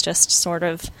if it's just sort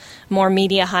of more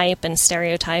media hype and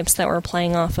stereotypes that we're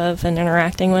playing off of and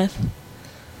interacting with?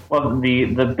 Well,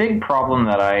 the big problem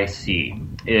that I see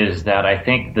is that I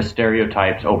think the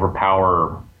stereotypes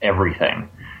overpower everything.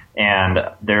 And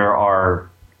there are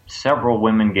several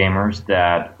women gamers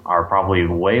that are probably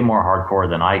way more hardcore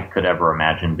than I could ever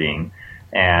imagine being.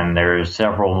 And there's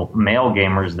several male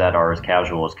gamers that are as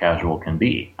casual can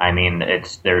be. I mean,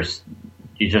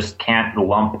 you just can't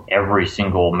lump every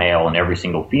single male and every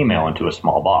single female into a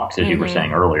small box, as you were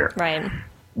saying earlier. Right.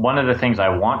 One of the things I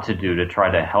want to do to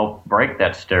try to help break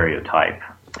that stereotype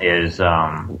is,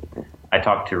 I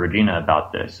talked to Regina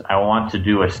about this. I want to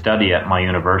do a study at my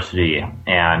university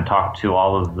and talk to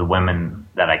all of the women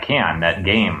that I can that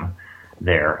game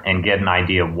there and get an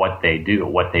idea of what they do,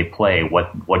 what they play,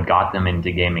 what got them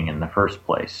into gaming in the first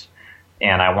place.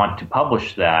 And I want to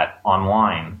publish that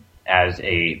online as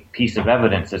a piece of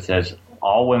evidence that says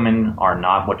all women are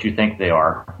not what you think they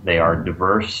are. They are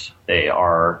diverse. They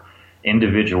are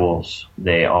individuals.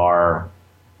 They are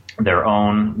their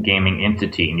own gaming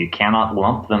entity, and you cannot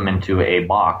lump them into a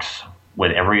box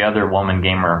with every other woman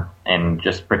gamer and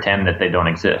just pretend that they don't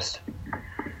exist.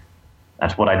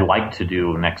 That's what I'd like to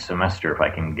do next semester if I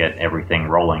can get everything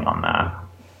rolling on that.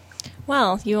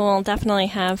 Well, you will definitely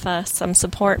have some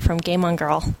support from Game On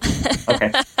Girl.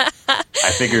 Okay.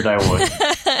 I figured I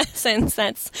would. Since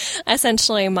that's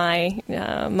essentially my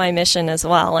mission as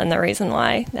well, and the reason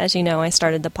why, as you know, I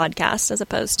started the podcast as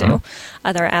opposed to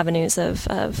other avenues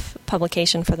of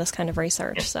publication for this kind of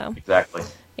research. Yes, so exactly.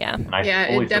 Yeah. And I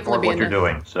fully support what you're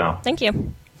doing. So thank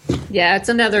you. Yeah, it's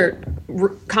another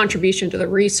contribution to the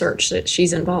research that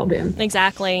she's involved in.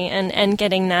 Exactly, and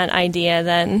getting that idea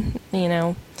that, you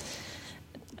know,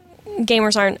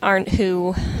 gamers aren't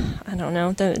who, I don't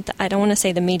know, I don't want to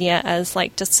say the media as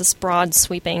like just this broad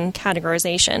sweeping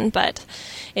categorization, but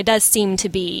it does seem to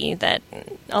be that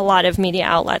a lot of media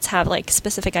outlets have like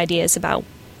specific ideas about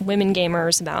women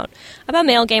gamers, about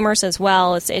male gamers as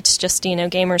well. It's just, you know,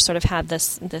 gamers sort of have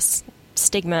this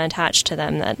stigma attached to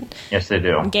them that yes, they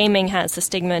do. Gaming has the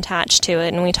stigma attached to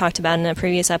it, and we talked about in a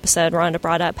previous episode, Rhonda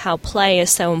brought up how play is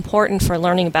so important for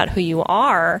learning about who you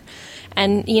are.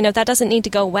 And, you know, that doesn't need to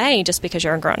go away just because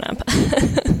you're a grown-up.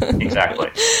 Exactly.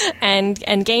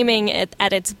 And gaming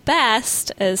at its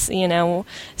best is, you know,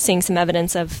 seeing some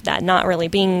evidence of that not really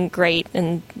being great,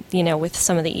 and, you know, with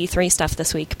some of the E3 stuff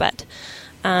this week. But,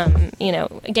 you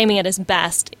know, gaming at its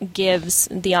best gives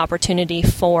the opportunity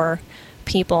for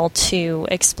people to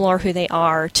explore who they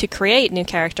are, to create new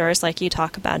characters like you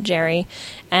talk about, Jerry,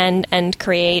 and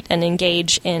create and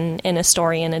engage in a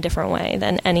story in a different way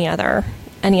than any other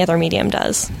medium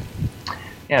does.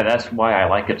 Yeah, that's why I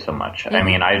like it so much. I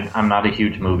mean, I'm not a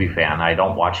huge movie fan. I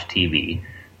don't watch TV.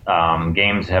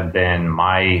 Games have been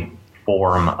my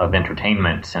form of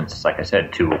entertainment since, like I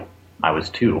said, I was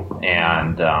two.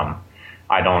 And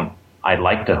I'd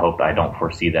like to hope I don't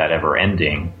foresee that ever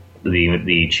ending.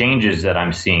 The changes that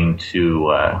I'm seeing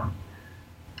to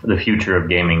the future of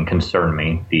gaming concern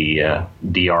me. The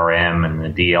DRM and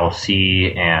the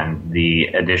DLC and the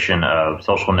addition of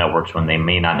social networks when they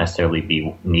may not necessarily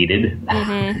be needed.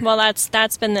 Mm-hmm. Well,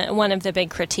 that's been one of the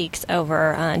big critiques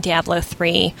over Diablo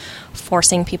 3,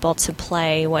 forcing people to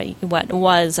play what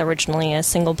was originally a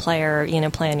single player, you know,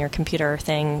 play on your computer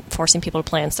thing, forcing people to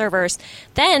play on servers,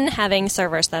 then having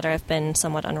servers that have been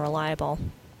somewhat unreliable.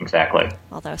 Exactly.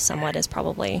 Although somewhat is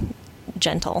probably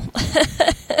gentle.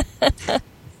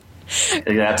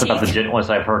 That's about the gentlest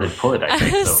I've heard it put, I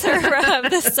think. So.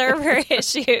 The server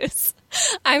issues.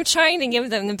 I'm trying to give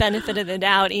them the benefit of the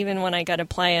doubt even when I go to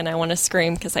play and I want to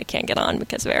scream because I can't get on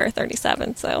because of Error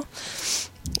 37. So,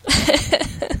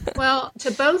 well,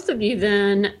 to both of you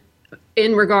then,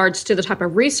 in regards to the type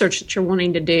of research that you're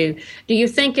wanting to do you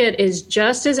think it is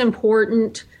just as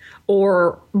important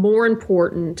or more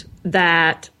important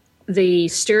that the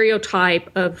stereotype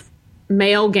of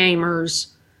male gamers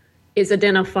is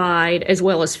identified as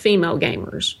well as female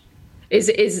gamers?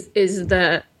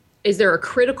 Is there a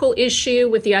critical issue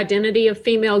with the identity of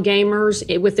female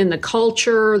gamers within the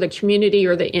culture, the community,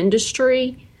 or the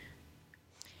industry?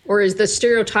 Or is the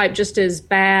stereotype just as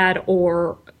bad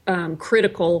or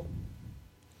critical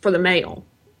for the male?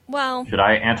 Well, should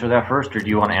I answer that first, or do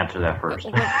you want to answer that first?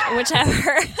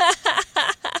 Whichever.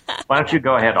 Why don't you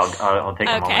go ahead? I'll take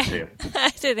a moment too. I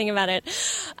have to think about it.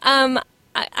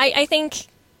 I think,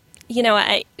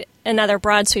 another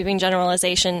broad sweeping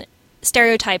generalization,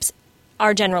 stereotypes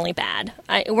are generally bad.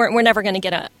 We're never going to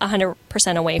get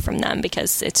 100% away from them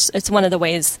because it's one of the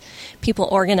ways people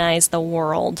organize the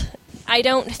world. I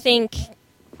don't think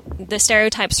the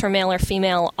stereotypes for male or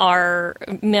female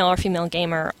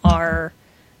gamer are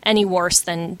any worse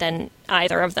than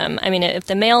either of them. I mean, if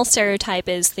the male stereotype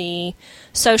is the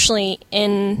socially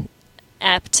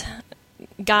inept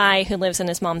guy who lives in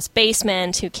his mom's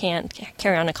basement who can't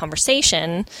carry on a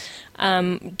conversation,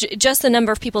 just the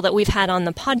number of people that we've had on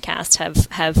the podcast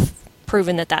have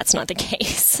proven that that's not the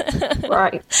case.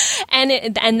 Right.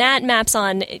 And that maps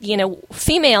on,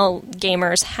 female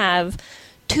gamers have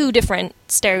two different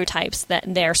stereotypes that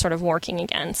they're sort of working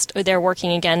against. Or they're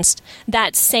working against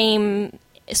that same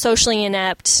socially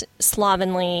inept,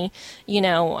 slovenly,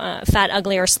 fat,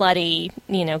 ugly, or slutty,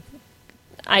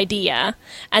 idea,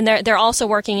 and they're also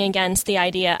working against the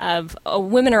idea of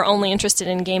women are only interested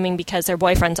in gaming because their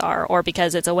boyfriends are, or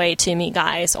because it's a way to meet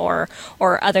guys, or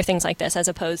other things like this, as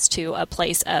opposed to a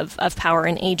place of power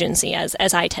and agency, as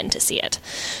I tend to see it.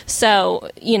 So,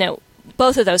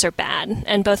 both of those are bad,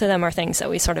 and both of them are things that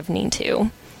we sort of need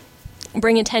to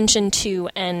bring attention to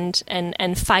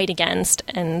and fight against.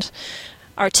 And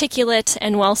articulate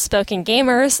and well-spoken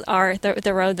gamers are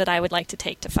the road that I would like to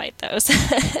take to fight those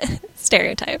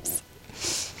stereotypes.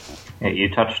 Yeah,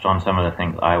 you touched on some of the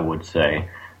things I would say.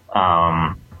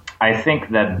 I think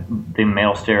that the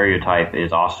male stereotype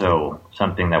is also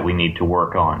something that we need to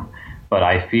work on. But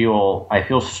I feel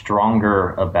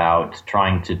stronger about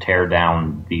trying to tear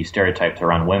down the stereotypes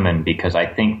around women because I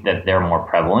think that they're more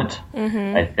prevalent.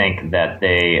 Mm-hmm. I think that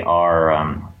they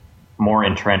are more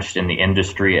entrenched in the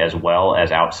industry as well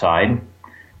as outside.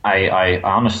 I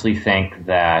honestly think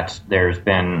that there's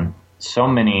been so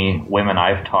many women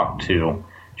I've talked to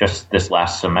just this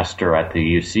last semester at the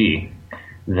UC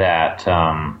that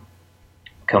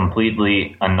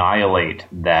completely annihilate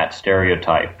that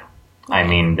stereotype. I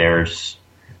mean,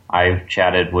 I've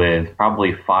chatted with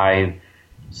probably 5,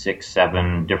 6,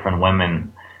 7 different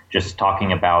women just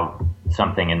talking about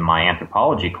something in my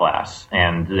anthropology class,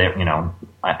 and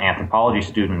anthropology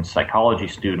students, psychology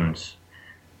students,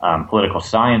 political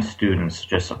science students,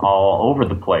 just all over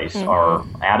the place are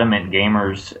adamant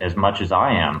gamers as much as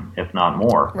I am, if not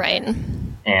more. Right.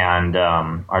 And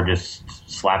are just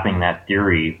slapping that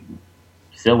theory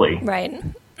silly. Right.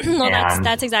 Well,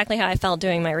 that's exactly how I felt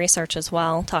doing my research as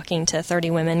well, talking to 30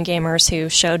 women gamers who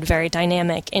showed very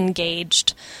dynamic,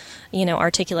 engaged,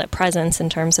 articulate presence in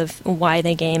terms of why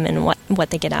they game and what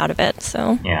they get out of it.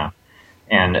 So yeah,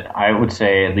 and I would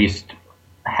say at least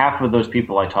half of those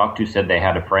people I talked to said they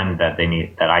had a friend that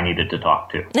I needed to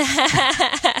talk to.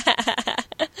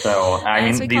 So I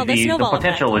mean, the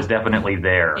potential is definitely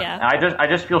there. Yeah. I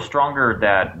just feel stronger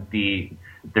that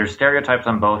there's stereotypes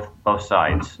on both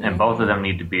sides, and both of them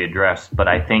need to be addressed. But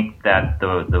I think that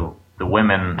the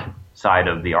women side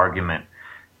of the argument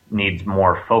needs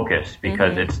more focus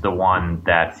because it's the one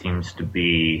that seems to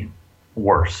be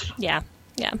worse. Yeah,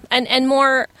 and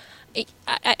more.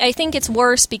 I think it's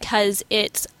worse because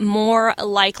it's more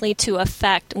likely to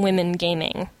affect women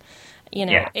gaming.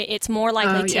 It's more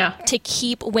likely to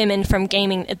keep women from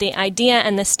gaming. The idea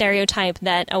and the stereotype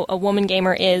that a woman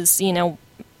gamer is,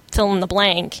 fill in the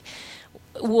blank,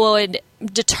 would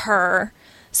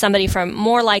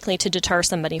more likely to deter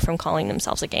somebody from calling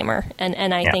themselves a gamer.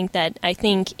 And I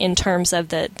think in terms of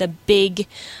the big,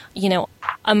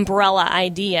 umbrella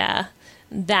idea,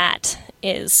 that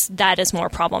is more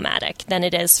problematic than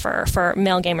it is for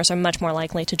male gamers. Are much more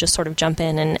likely to just sort of jump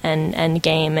in and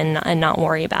game and not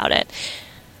worry about it.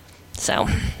 So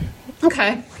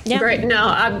okay, great. No,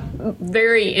 I'm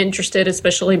very interested,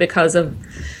 especially because of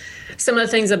some of the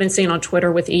things I've been seeing on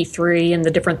Twitter with E3 and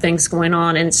the different things going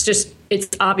on, and it's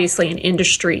obviously an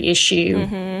industry issue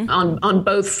on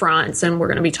both fronts, and we're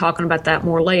going to be talking about that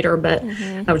more later. But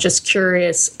I was just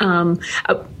curious.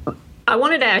 I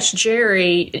wanted to ask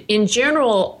Jerry, in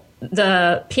general,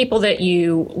 the people that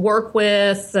you work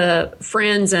with, the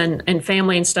friends and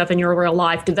family and stuff in your real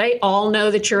life, do they all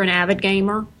know that you're an avid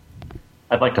gamer?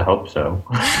 I'd like to hope so.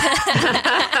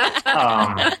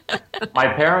 My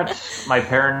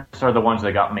parents are the ones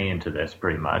that got me into this,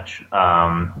 pretty much.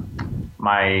 My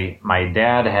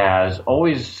dad has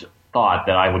always thought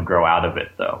that I would grow out of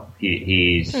it, though.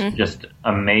 He's just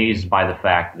amazed by the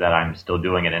fact that I'm still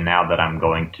doing it, and now that I'm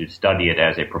going to study it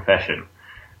as a profession.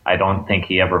 I don't think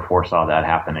he ever foresaw that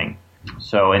happening.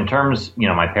 So in terms,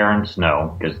 my parents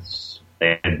know, because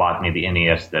they had bought me the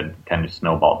NES that kind of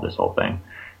snowballed this whole thing.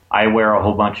 I wear a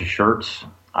whole bunch of shirts.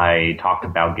 I talk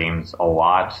about games a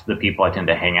lot. The people I tend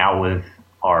to hang out with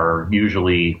are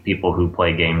usually people who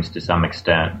play games to some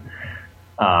extent.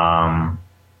 So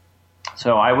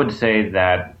I would say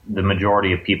that the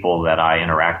majority of people that I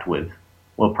interact with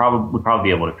would probably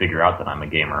be able to figure out that I'm a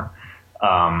gamer.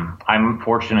 I'm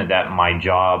fortunate that my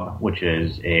job, which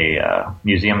is a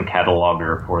museum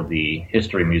cataloger for the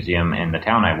history museum in the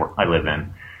town I live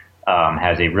in,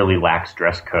 has a really lax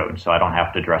dress code, so I don't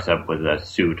have to dress up with a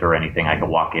suit or anything. I can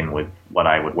walk in with what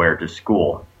I would wear to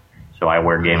school. So I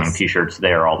wear gaming T-shirts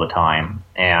there all the time,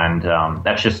 and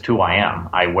that's just who I am.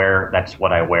 That's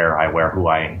what I wear. I wear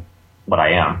what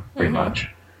I am, pretty much.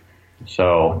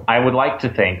 So I would like to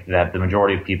think that the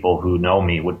majority of people who know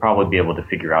me would probably be able to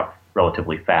figure out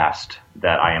relatively fast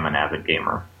that I am an avid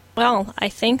gamer. Well, I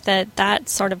think that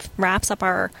sort of wraps up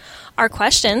our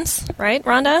questions, right,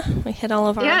 Rhonda? We hit all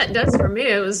of our... Yeah, it does for me.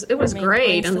 It was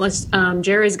great, unless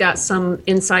Jerry's got some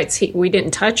insights we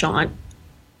didn't touch on.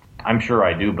 I'm sure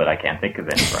I do, but I can't think of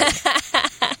any right.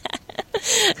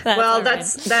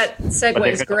 That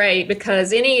segue is great,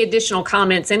 because any additional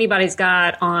comments anybody's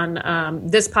got on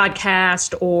this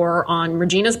podcast or on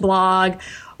Regina's blog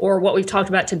or what we've talked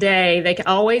about today, they can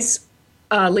always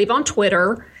leave on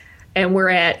Twitter, and we're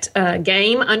at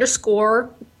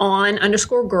game_on_girl,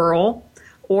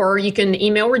 or you can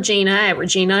email Regina at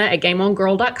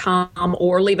gameongirl.com,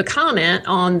 or leave a comment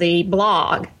on the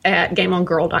blog at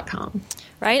gameongirl.com.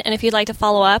 Right, and if you'd like to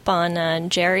follow up on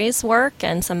Jerry's work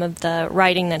and some of the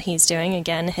writing that he's doing,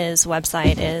 again, his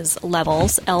website is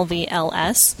levels,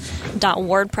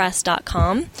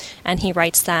 lvls.wordpress.com, and he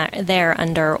writes that there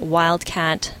under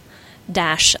Wildcat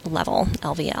 -level,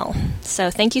 LVL.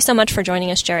 So thank you so much for joining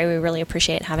us, Jerry. We really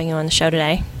appreciate having you on the show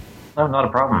today. No, not a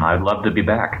problem. I'd love to be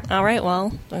back. All right,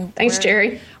 well... Thanks,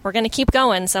 Jerry. We're going to keep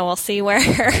going, so we'll see where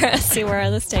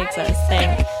this takes us.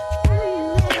 Thanks.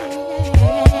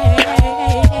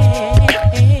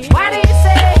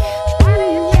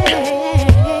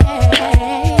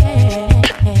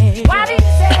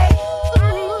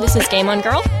 This is Game On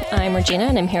Girl. I'm Regina,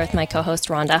 and I'm here with my co-host,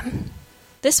 Rhonda.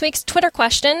 This week's Twitter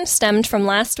question stemmed from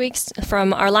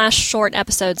our last short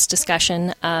episode's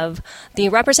discussion of the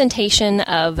representation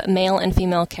of male and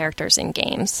female characters in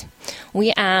games.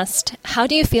 We asked, how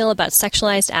do you feel about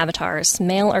sexualized avatars,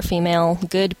 male or female,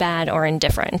 good, bad, or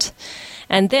indifferent?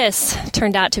 And this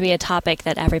turned out to be a topic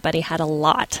that everybody had a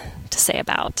lot to say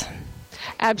about.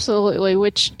 Absolutely,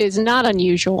 which is not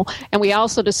unusual. And we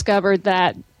also discovered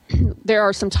that there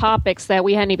are some topics that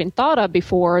we hadn't even thought of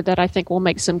before that I think will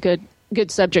make some good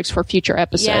subjects for future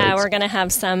episodes. Yeah, we're going to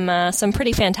have some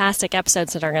pretty fantastic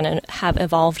episodes that are going to have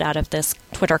evolved out of this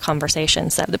Twitter conversation.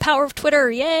 So the power of Twitter,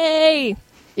 yay!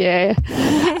 Yeah.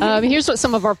 Here's what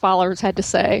some of our followers had to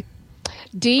say.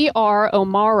 D.R.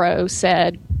 Omaro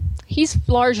said, he's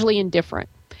largely indifferent.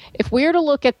 If we are to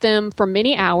look at them for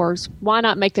many hours, why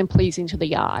not make them pleasing to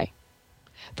the eye?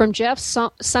 From Jeff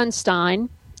Sunstein,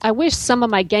 I wish some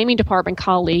of my gaming department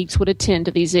colleagues would attend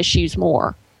to these issues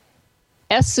more.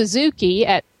 S. Suzuki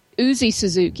at Uzi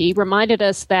Suzuki reminded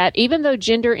us that even though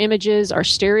gender images are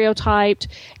stereotyped,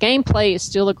 gameplay is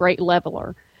still a great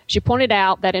leveler. She pointed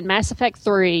out that in Mass Effect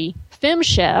 3,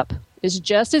 FemShep is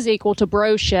just as equal to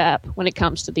Broshep when it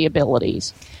comes to the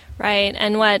abilities. Right,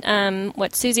 and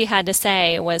what Susie had to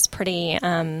say was pretty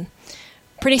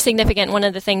significant. One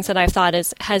of the things that I've thought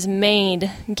has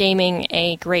made gaming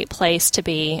a great place to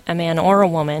be a man or a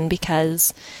woman,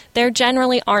 because there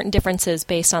generally aren't differences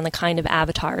based on the kind of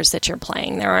avatars that you're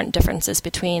playing. There aren't differences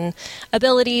between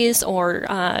abilities or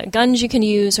guns you can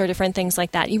use or different things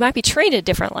like that. You might be treated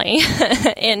differently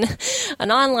in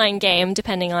an online game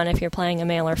depending on if you're playing a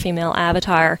male or female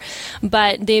avatar,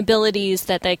 but the abilities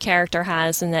that the character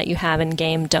has and that you have in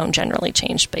game don't generally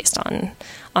change based on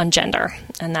gender,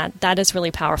 and that is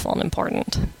really powerful and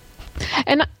important.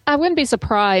 And I wouldn't be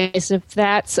surprised if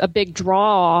that's a big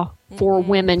draw for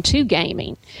women to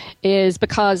gaming, is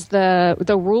because the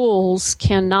rules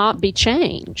cannot be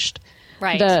changed.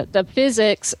 Right. The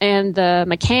physics and the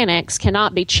mechanics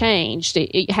cannot be changed.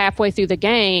 Halfway through the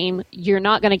game, you're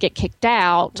not going to get kicked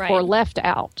out Right. or left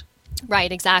out.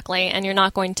 Right, exactly. And you're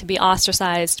not going to be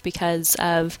ostracized because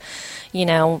of,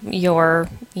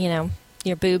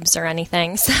 your boobs or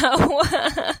anything. So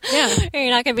Yeah.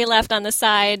 you're not going to be left on the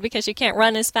side because you can't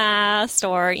run as fast,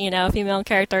 or, female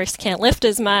characters can't lift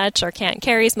as much or can't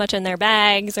carry as much in their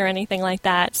bags or anything like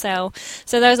that. So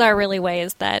those are really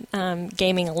ways that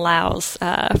gaming allows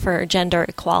for gender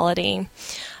equality.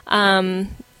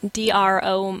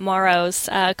 DRO Maro's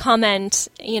comment,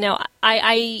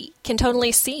 I can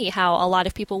totally see how a lot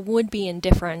of people would be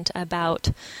indifferent about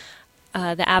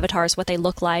the avatars, what they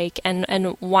look like,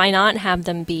 and why not have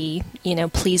them be,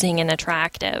 pleasing and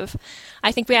attractive.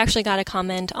 I think we actually got a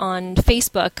comment on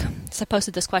Facebook. So I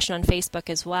posted this question on Facebook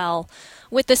as well,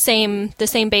 with the same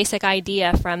basic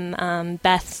idea from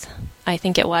Beth, I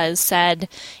think it was, said,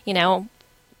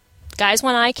 guys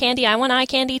want eye candy, I want eye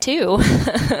candy too.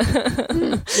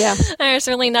 Yeah. There's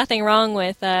really nothing wrong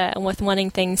with wanting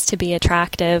things to be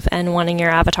attractive and wanting your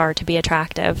avatar to be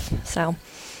attractive. So,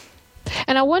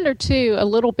 and I wonder too a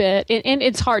little bit, and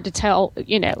it's hard to tell,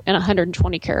 in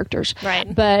 120 characters,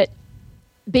 right? But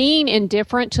being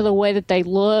indifferent to the way that they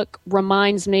look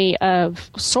reminds me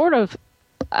of sort of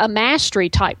a mastery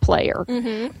type player.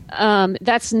 Mm-hmm.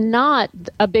 That's not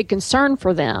a big concern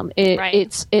for them.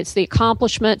 Right. It's the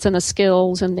accomplishments and the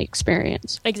skills and the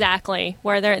experience. Exactly,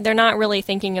 where they're not really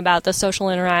thinking about the social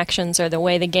interactions or the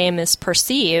way the game is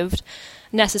perceived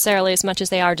necessarily as much as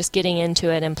they are just getting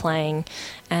into it and playing,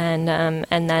 and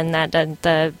then that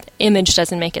the image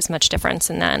doesn't make as much difference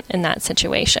in that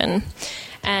situation.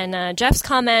 And Jeff's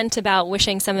comment about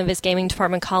wishing some of his gaming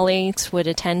department colleagues would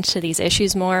attend to these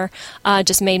issues more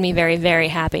just made me very, very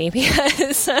happy,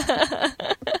 because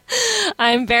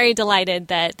I'm very delighted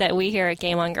that we here at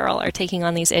Game On Girl are taking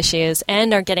on these issues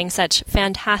and are getting such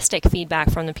fantastic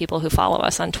feedback from the people who follow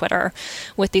us on Twitter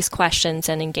with these questions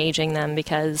and engaging them,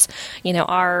 because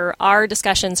our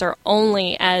discussions are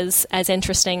only as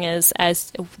interesting as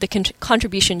the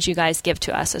contributions you guys give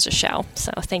to us as a show.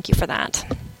 So thank you for that.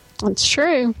 It's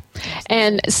true.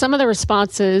 And some of the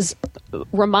responses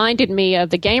reminded me of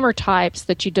the gamer types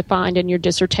that you defined in your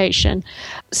dissertation.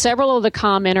 Several of the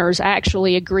commenters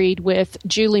actually agreed with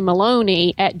Julie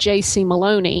Maloney at JC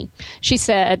Maloney. She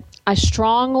said, I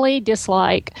strongly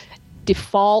dislike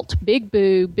default big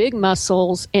boob, big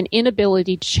muscles, and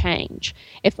inability to change.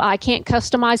 If I can't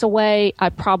customize a way, I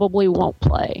probably won't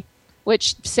play.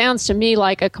 Which sounds to me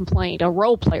like a complaint a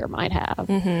role player might have.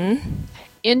 Mm-hmm.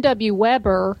 N.W.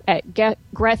 Weber at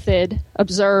Grethid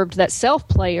observed that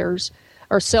self-players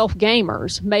or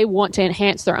self-gamers may want to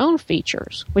enhance their own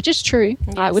features, which is true.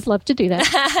 Yes. I would love to do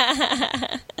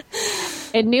that.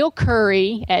 And Neil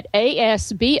Curry at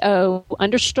ASBO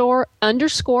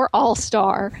 _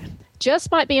 All-Star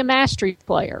just might be a mastery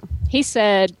player. He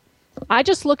said, I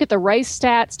just look at the race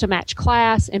stats to match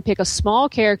class and pick a small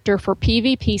character for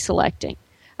PvP selecting.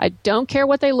 I don't care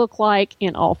what they look like,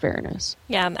 in all fairness.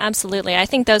 Yeah, absolutely. I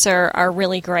think those are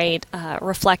really great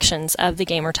reflections of the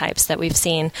gamer types that we've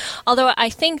seen. Although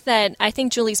I think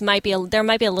Julie's there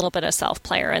might be a little bit of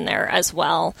self-player in there as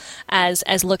well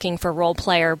as looking for role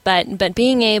player, but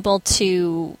being able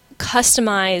to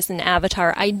customize an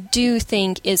avatar, I do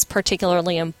think is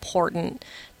particularly important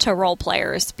to role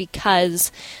players,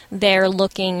 because they're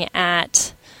looking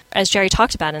at, as Jerry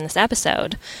talked about in this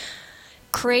episode,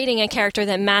 creating a character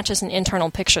that matches an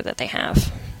internal picture that they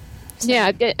have.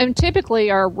 Yeah, and typically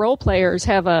our role players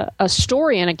have a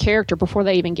story and a character before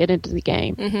they even get into the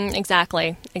game. Mm-hmm,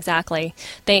 exactly.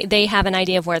 They have an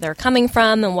idea of where they're coming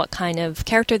from and what kind of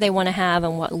character they want to have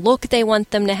and what look they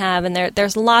want them to have, and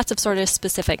there's lots of sort of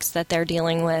specifics that they're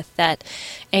dealing with that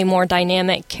a more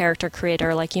dynamic character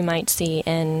creator, like you might see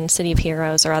in City of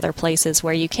Heroes or other places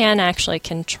where you can actually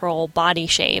control body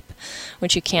shape,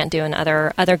 which you can't do in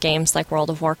other games like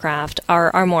World of Warcraft,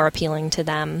 are more appealing to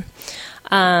them.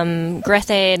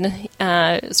 Grethid's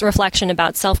reflection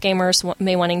about self-gamers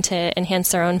may wanting to enhance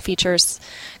their own features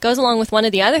goes along with one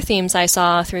of the other themes I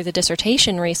saw through the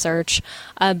dissertation research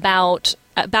about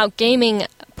gaming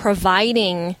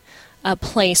providing a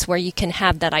place where you can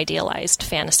have that idealized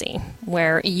fantasy,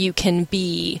 where you can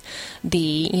be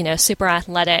the, super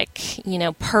athletic,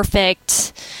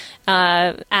 perfect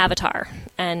avatar.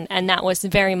 And that was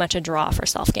very much a draw for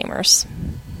self-gamers.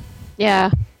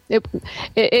 Yeah.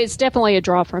 it's definitely a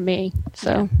draw for me.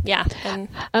 So yeah.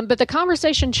 But the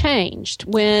conversation changed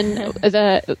when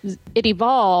it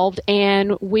evolved,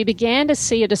 and we began to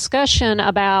see a discussion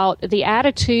about the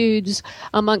attitudes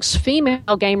amongst female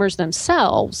gamers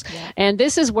themselves. Yeah. And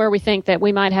this is where we think that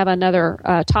we might have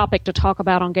another topic to talk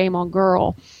about on Game on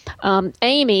Girl.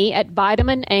 Amy at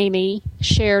Vitamin Amy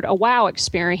shared a WoW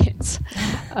experience.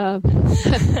 Sorry,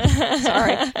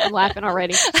 I'm laughing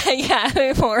already. Yeah,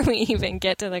 before we even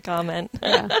get to the comment.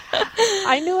 Yeah.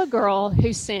 I knew a girl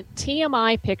who sent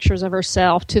TMI pictures of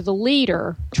herself to the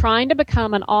leader trying to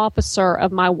become an officer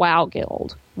of my WoW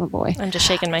guild. Oh, boy. I'm just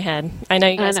shaking my head. I know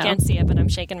you guys can't see it, but I'm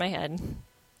shaking my head.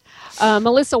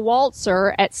 Melissa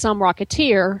Waltzer at Some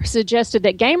Rocketeer suggested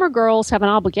that gamer girls have an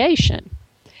obligation.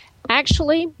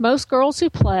 Actually, most girls who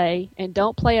play and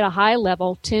don't play at a high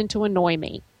level tend to annoy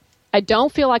me. I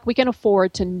don't feel like we can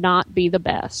afford to not be the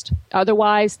best.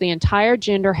 Otherwise, the entire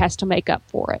gender has to make up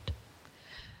for it.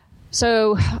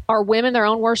 So, are women their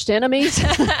own worst enemies?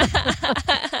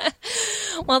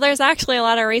 Well, there's actually a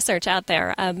lot of research out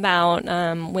there about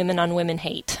women on women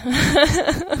hate. You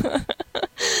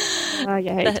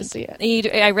hate to see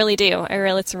it. I really do.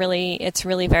 It's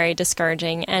really very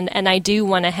discouraging. And I do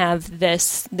want to have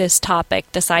this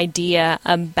topic, this idea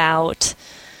about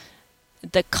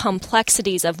the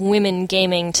complexities of women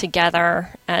gaming together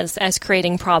as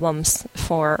creating problems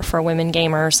for women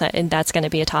gamers. And that's going to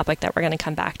be a topic that we're going to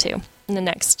come back to in the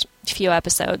next few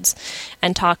episodes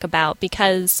and talk about,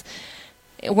 because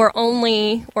we're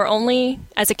only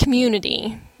as a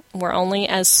community, we're only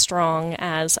as strong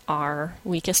as our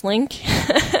weakest link.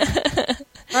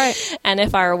 Right. And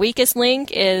if our weakest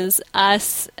link is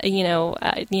us,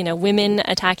 women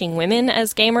attacking women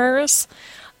as gamers,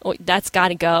 that's got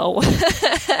to go.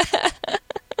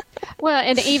 Well,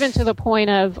 and even to the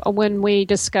point of when we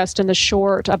discussed in the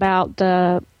short about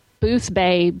the booth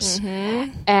babes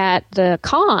at the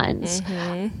cons.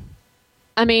 Mm-hmm.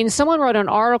 I mean, someone wrote an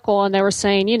article and they were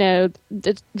saying, the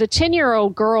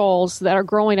 10-year-old girls that are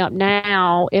growing up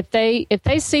now, if they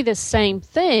see the same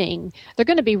thing, they're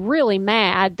going to be really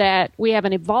mad that we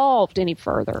haven't evolved any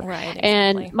further. Right. Exactly.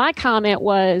 And my comment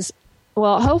was,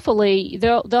 well, hopefully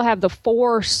they'll have the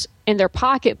force in their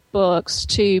pocketbooks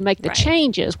to make the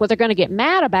changes. What they're going to get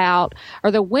mad about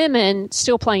are the women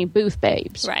still playing booth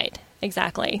babes. Right.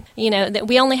 Exactly.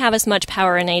 We only have as much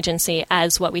power and agency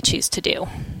as what we choose to do.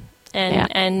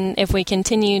 And if we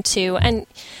continue to, and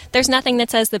there's nothing that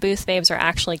says the booth babes are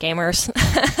actually gamers.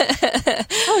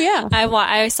 Oh yeah,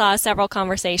 I saw several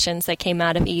conversations that came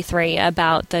out of E3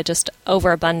 about the just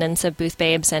overabundance of booth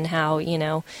babes and how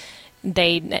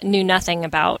they knew nothing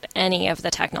about any of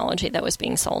the technology that was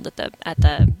being sold at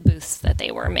the booths that they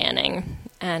were manning,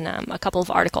 and a couple of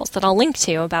articles that I'll link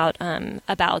to about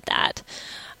that.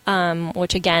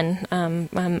 Which again,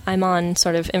 I'm on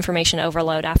sort of information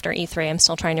overload after E3. I'm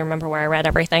still trying to remember where I read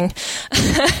everything.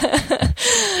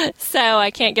 So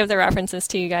I can't give the references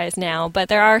to you guys now, but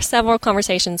there are several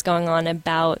conversations going on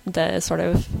about the sort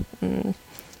of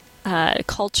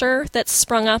culture that's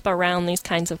sprung up around these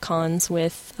kinds of cons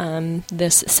with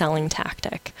this selling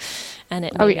tactic, and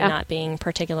it maybe not being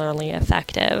particularly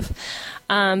effective.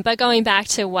 But going back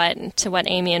to what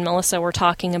Amy and Melissa were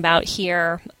talking about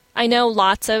here, I know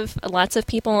lots of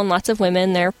people and lots of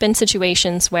women. There have been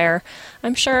situations where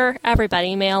I'm sure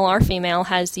everybody, male or female,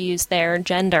 has used their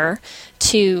gender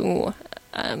to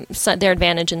their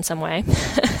advantage in some way.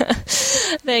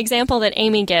 The example that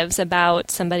Amy gives about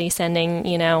somebody sending,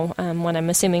 what I'm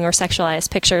assuming are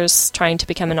sexualized pictures trying to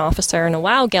become an officer in a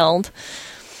WoW guild,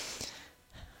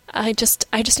 I just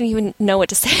don't even know what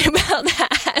to say about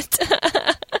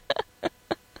that.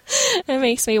 It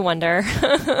makes me wonder.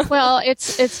 Well,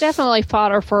 it's definitely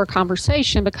fodder for a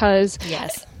conversation, because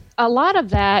a lot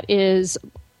of that is,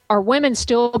 are women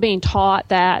still being taught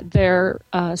that their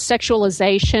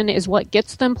sexualization is what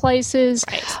gets them places?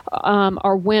 Right.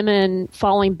 Are women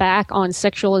falling back on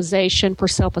sexualization for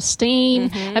self-esteem?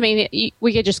 Mm-hmm. I mean,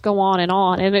 we could just go on,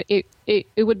 and it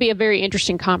would be a very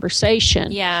interesting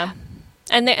conversation. Yeah.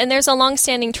 And there's a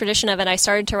long-standing tradition of it. I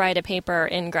started to write a paper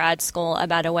in grad school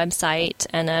about a website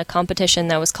and a competition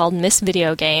that was called Miss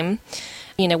Video Game.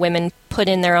 Women put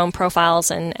in their own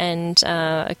profiles and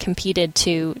competed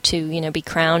to be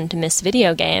crowned Miss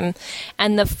Video Game.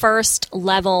 And the first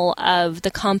level of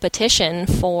the competition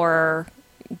for,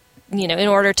 in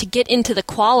order to get into the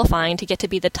qualifying, to get to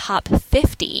be the top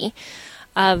 50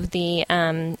 of the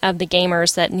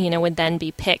gamers that would then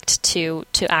be picked to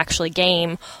actually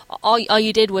game, all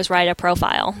you did was write a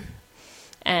profile,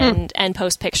 and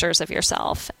post pictures of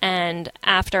yourself. And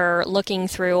after looking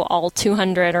through all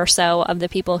 200 or so of the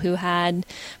people who had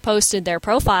posted their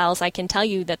profiles, I can tell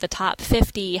you that the top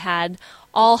 50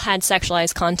 all had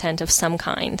sexualized content of some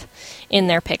kind in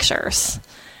their pictures.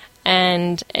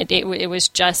 And it was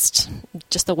just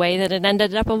the way that it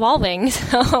ended up evolving.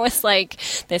 So it's like,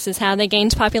 this is how they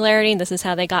gained popularity, this is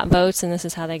how they got votes, and this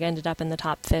is how they ended up in the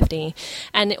top 50.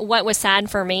 And what was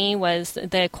sad for me was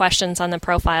the questions on the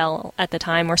profile at the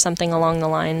time were something along the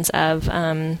lines of,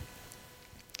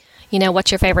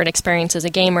 what's your favorite experience as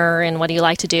a gamer, and what do you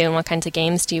like to do, and what kinds of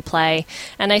games do you play?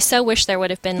 And I so wish there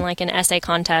would have been like an essay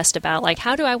contest about like,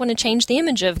 how do I want to change the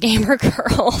image of gamer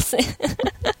girls?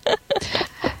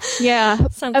 Yeah,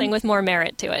 something with more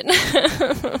merit to it.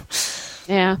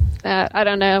 Yeah, I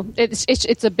don't know.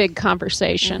 It's a big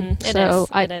conversation, so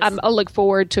I look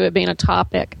forward to it being a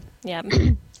topic. Yeah.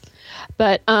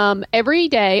 But every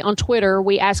day on Twitter,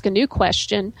 we ask a new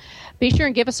question. Be sure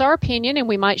and give us our opinion, and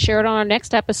we might share it on our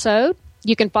next episode.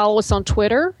 You can follow us on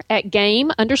Twitter at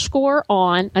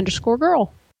game_on_girl.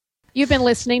 You've been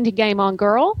listening to Game On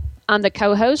Girl. I'm the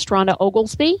co-host, Rhonda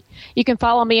Oglesby. You can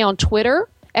follow me on Twitter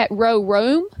at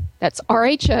RoRoom. That's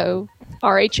RHORHOOM.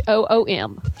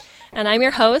 And I'm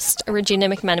your host, Regina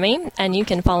McMenemy, and you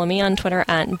can follow me on Twitter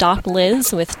at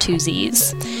DocLiz with 2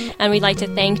 Z's. And we'd like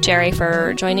to thank Jerry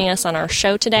for joining us on our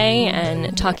show today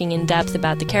and talking in depth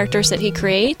about the characters that he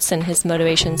creates and his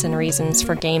motivations and reasons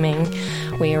for gaming.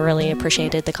 We really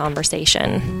appreciated the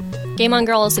conversation. Game On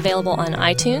Girl is available on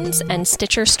iTunes and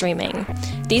Stitcher Streaming.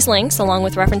 These links, along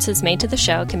with references made to the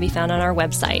show, can be found on our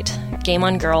website,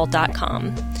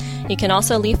 gameongirl.com. You can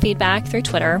also leave feedback through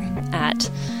Twitter at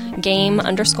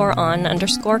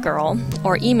game_on_girl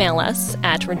or email us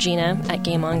at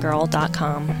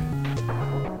regina@gameongirl.com.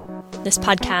 This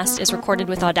podcast is recorded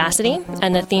with Audacity,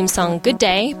 and the theme song Good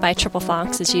Day by Triple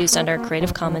Fox is used under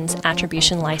Creative Commons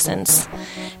Attribution License.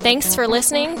 Thanks for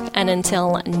listening, and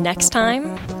until next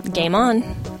time, game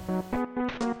on.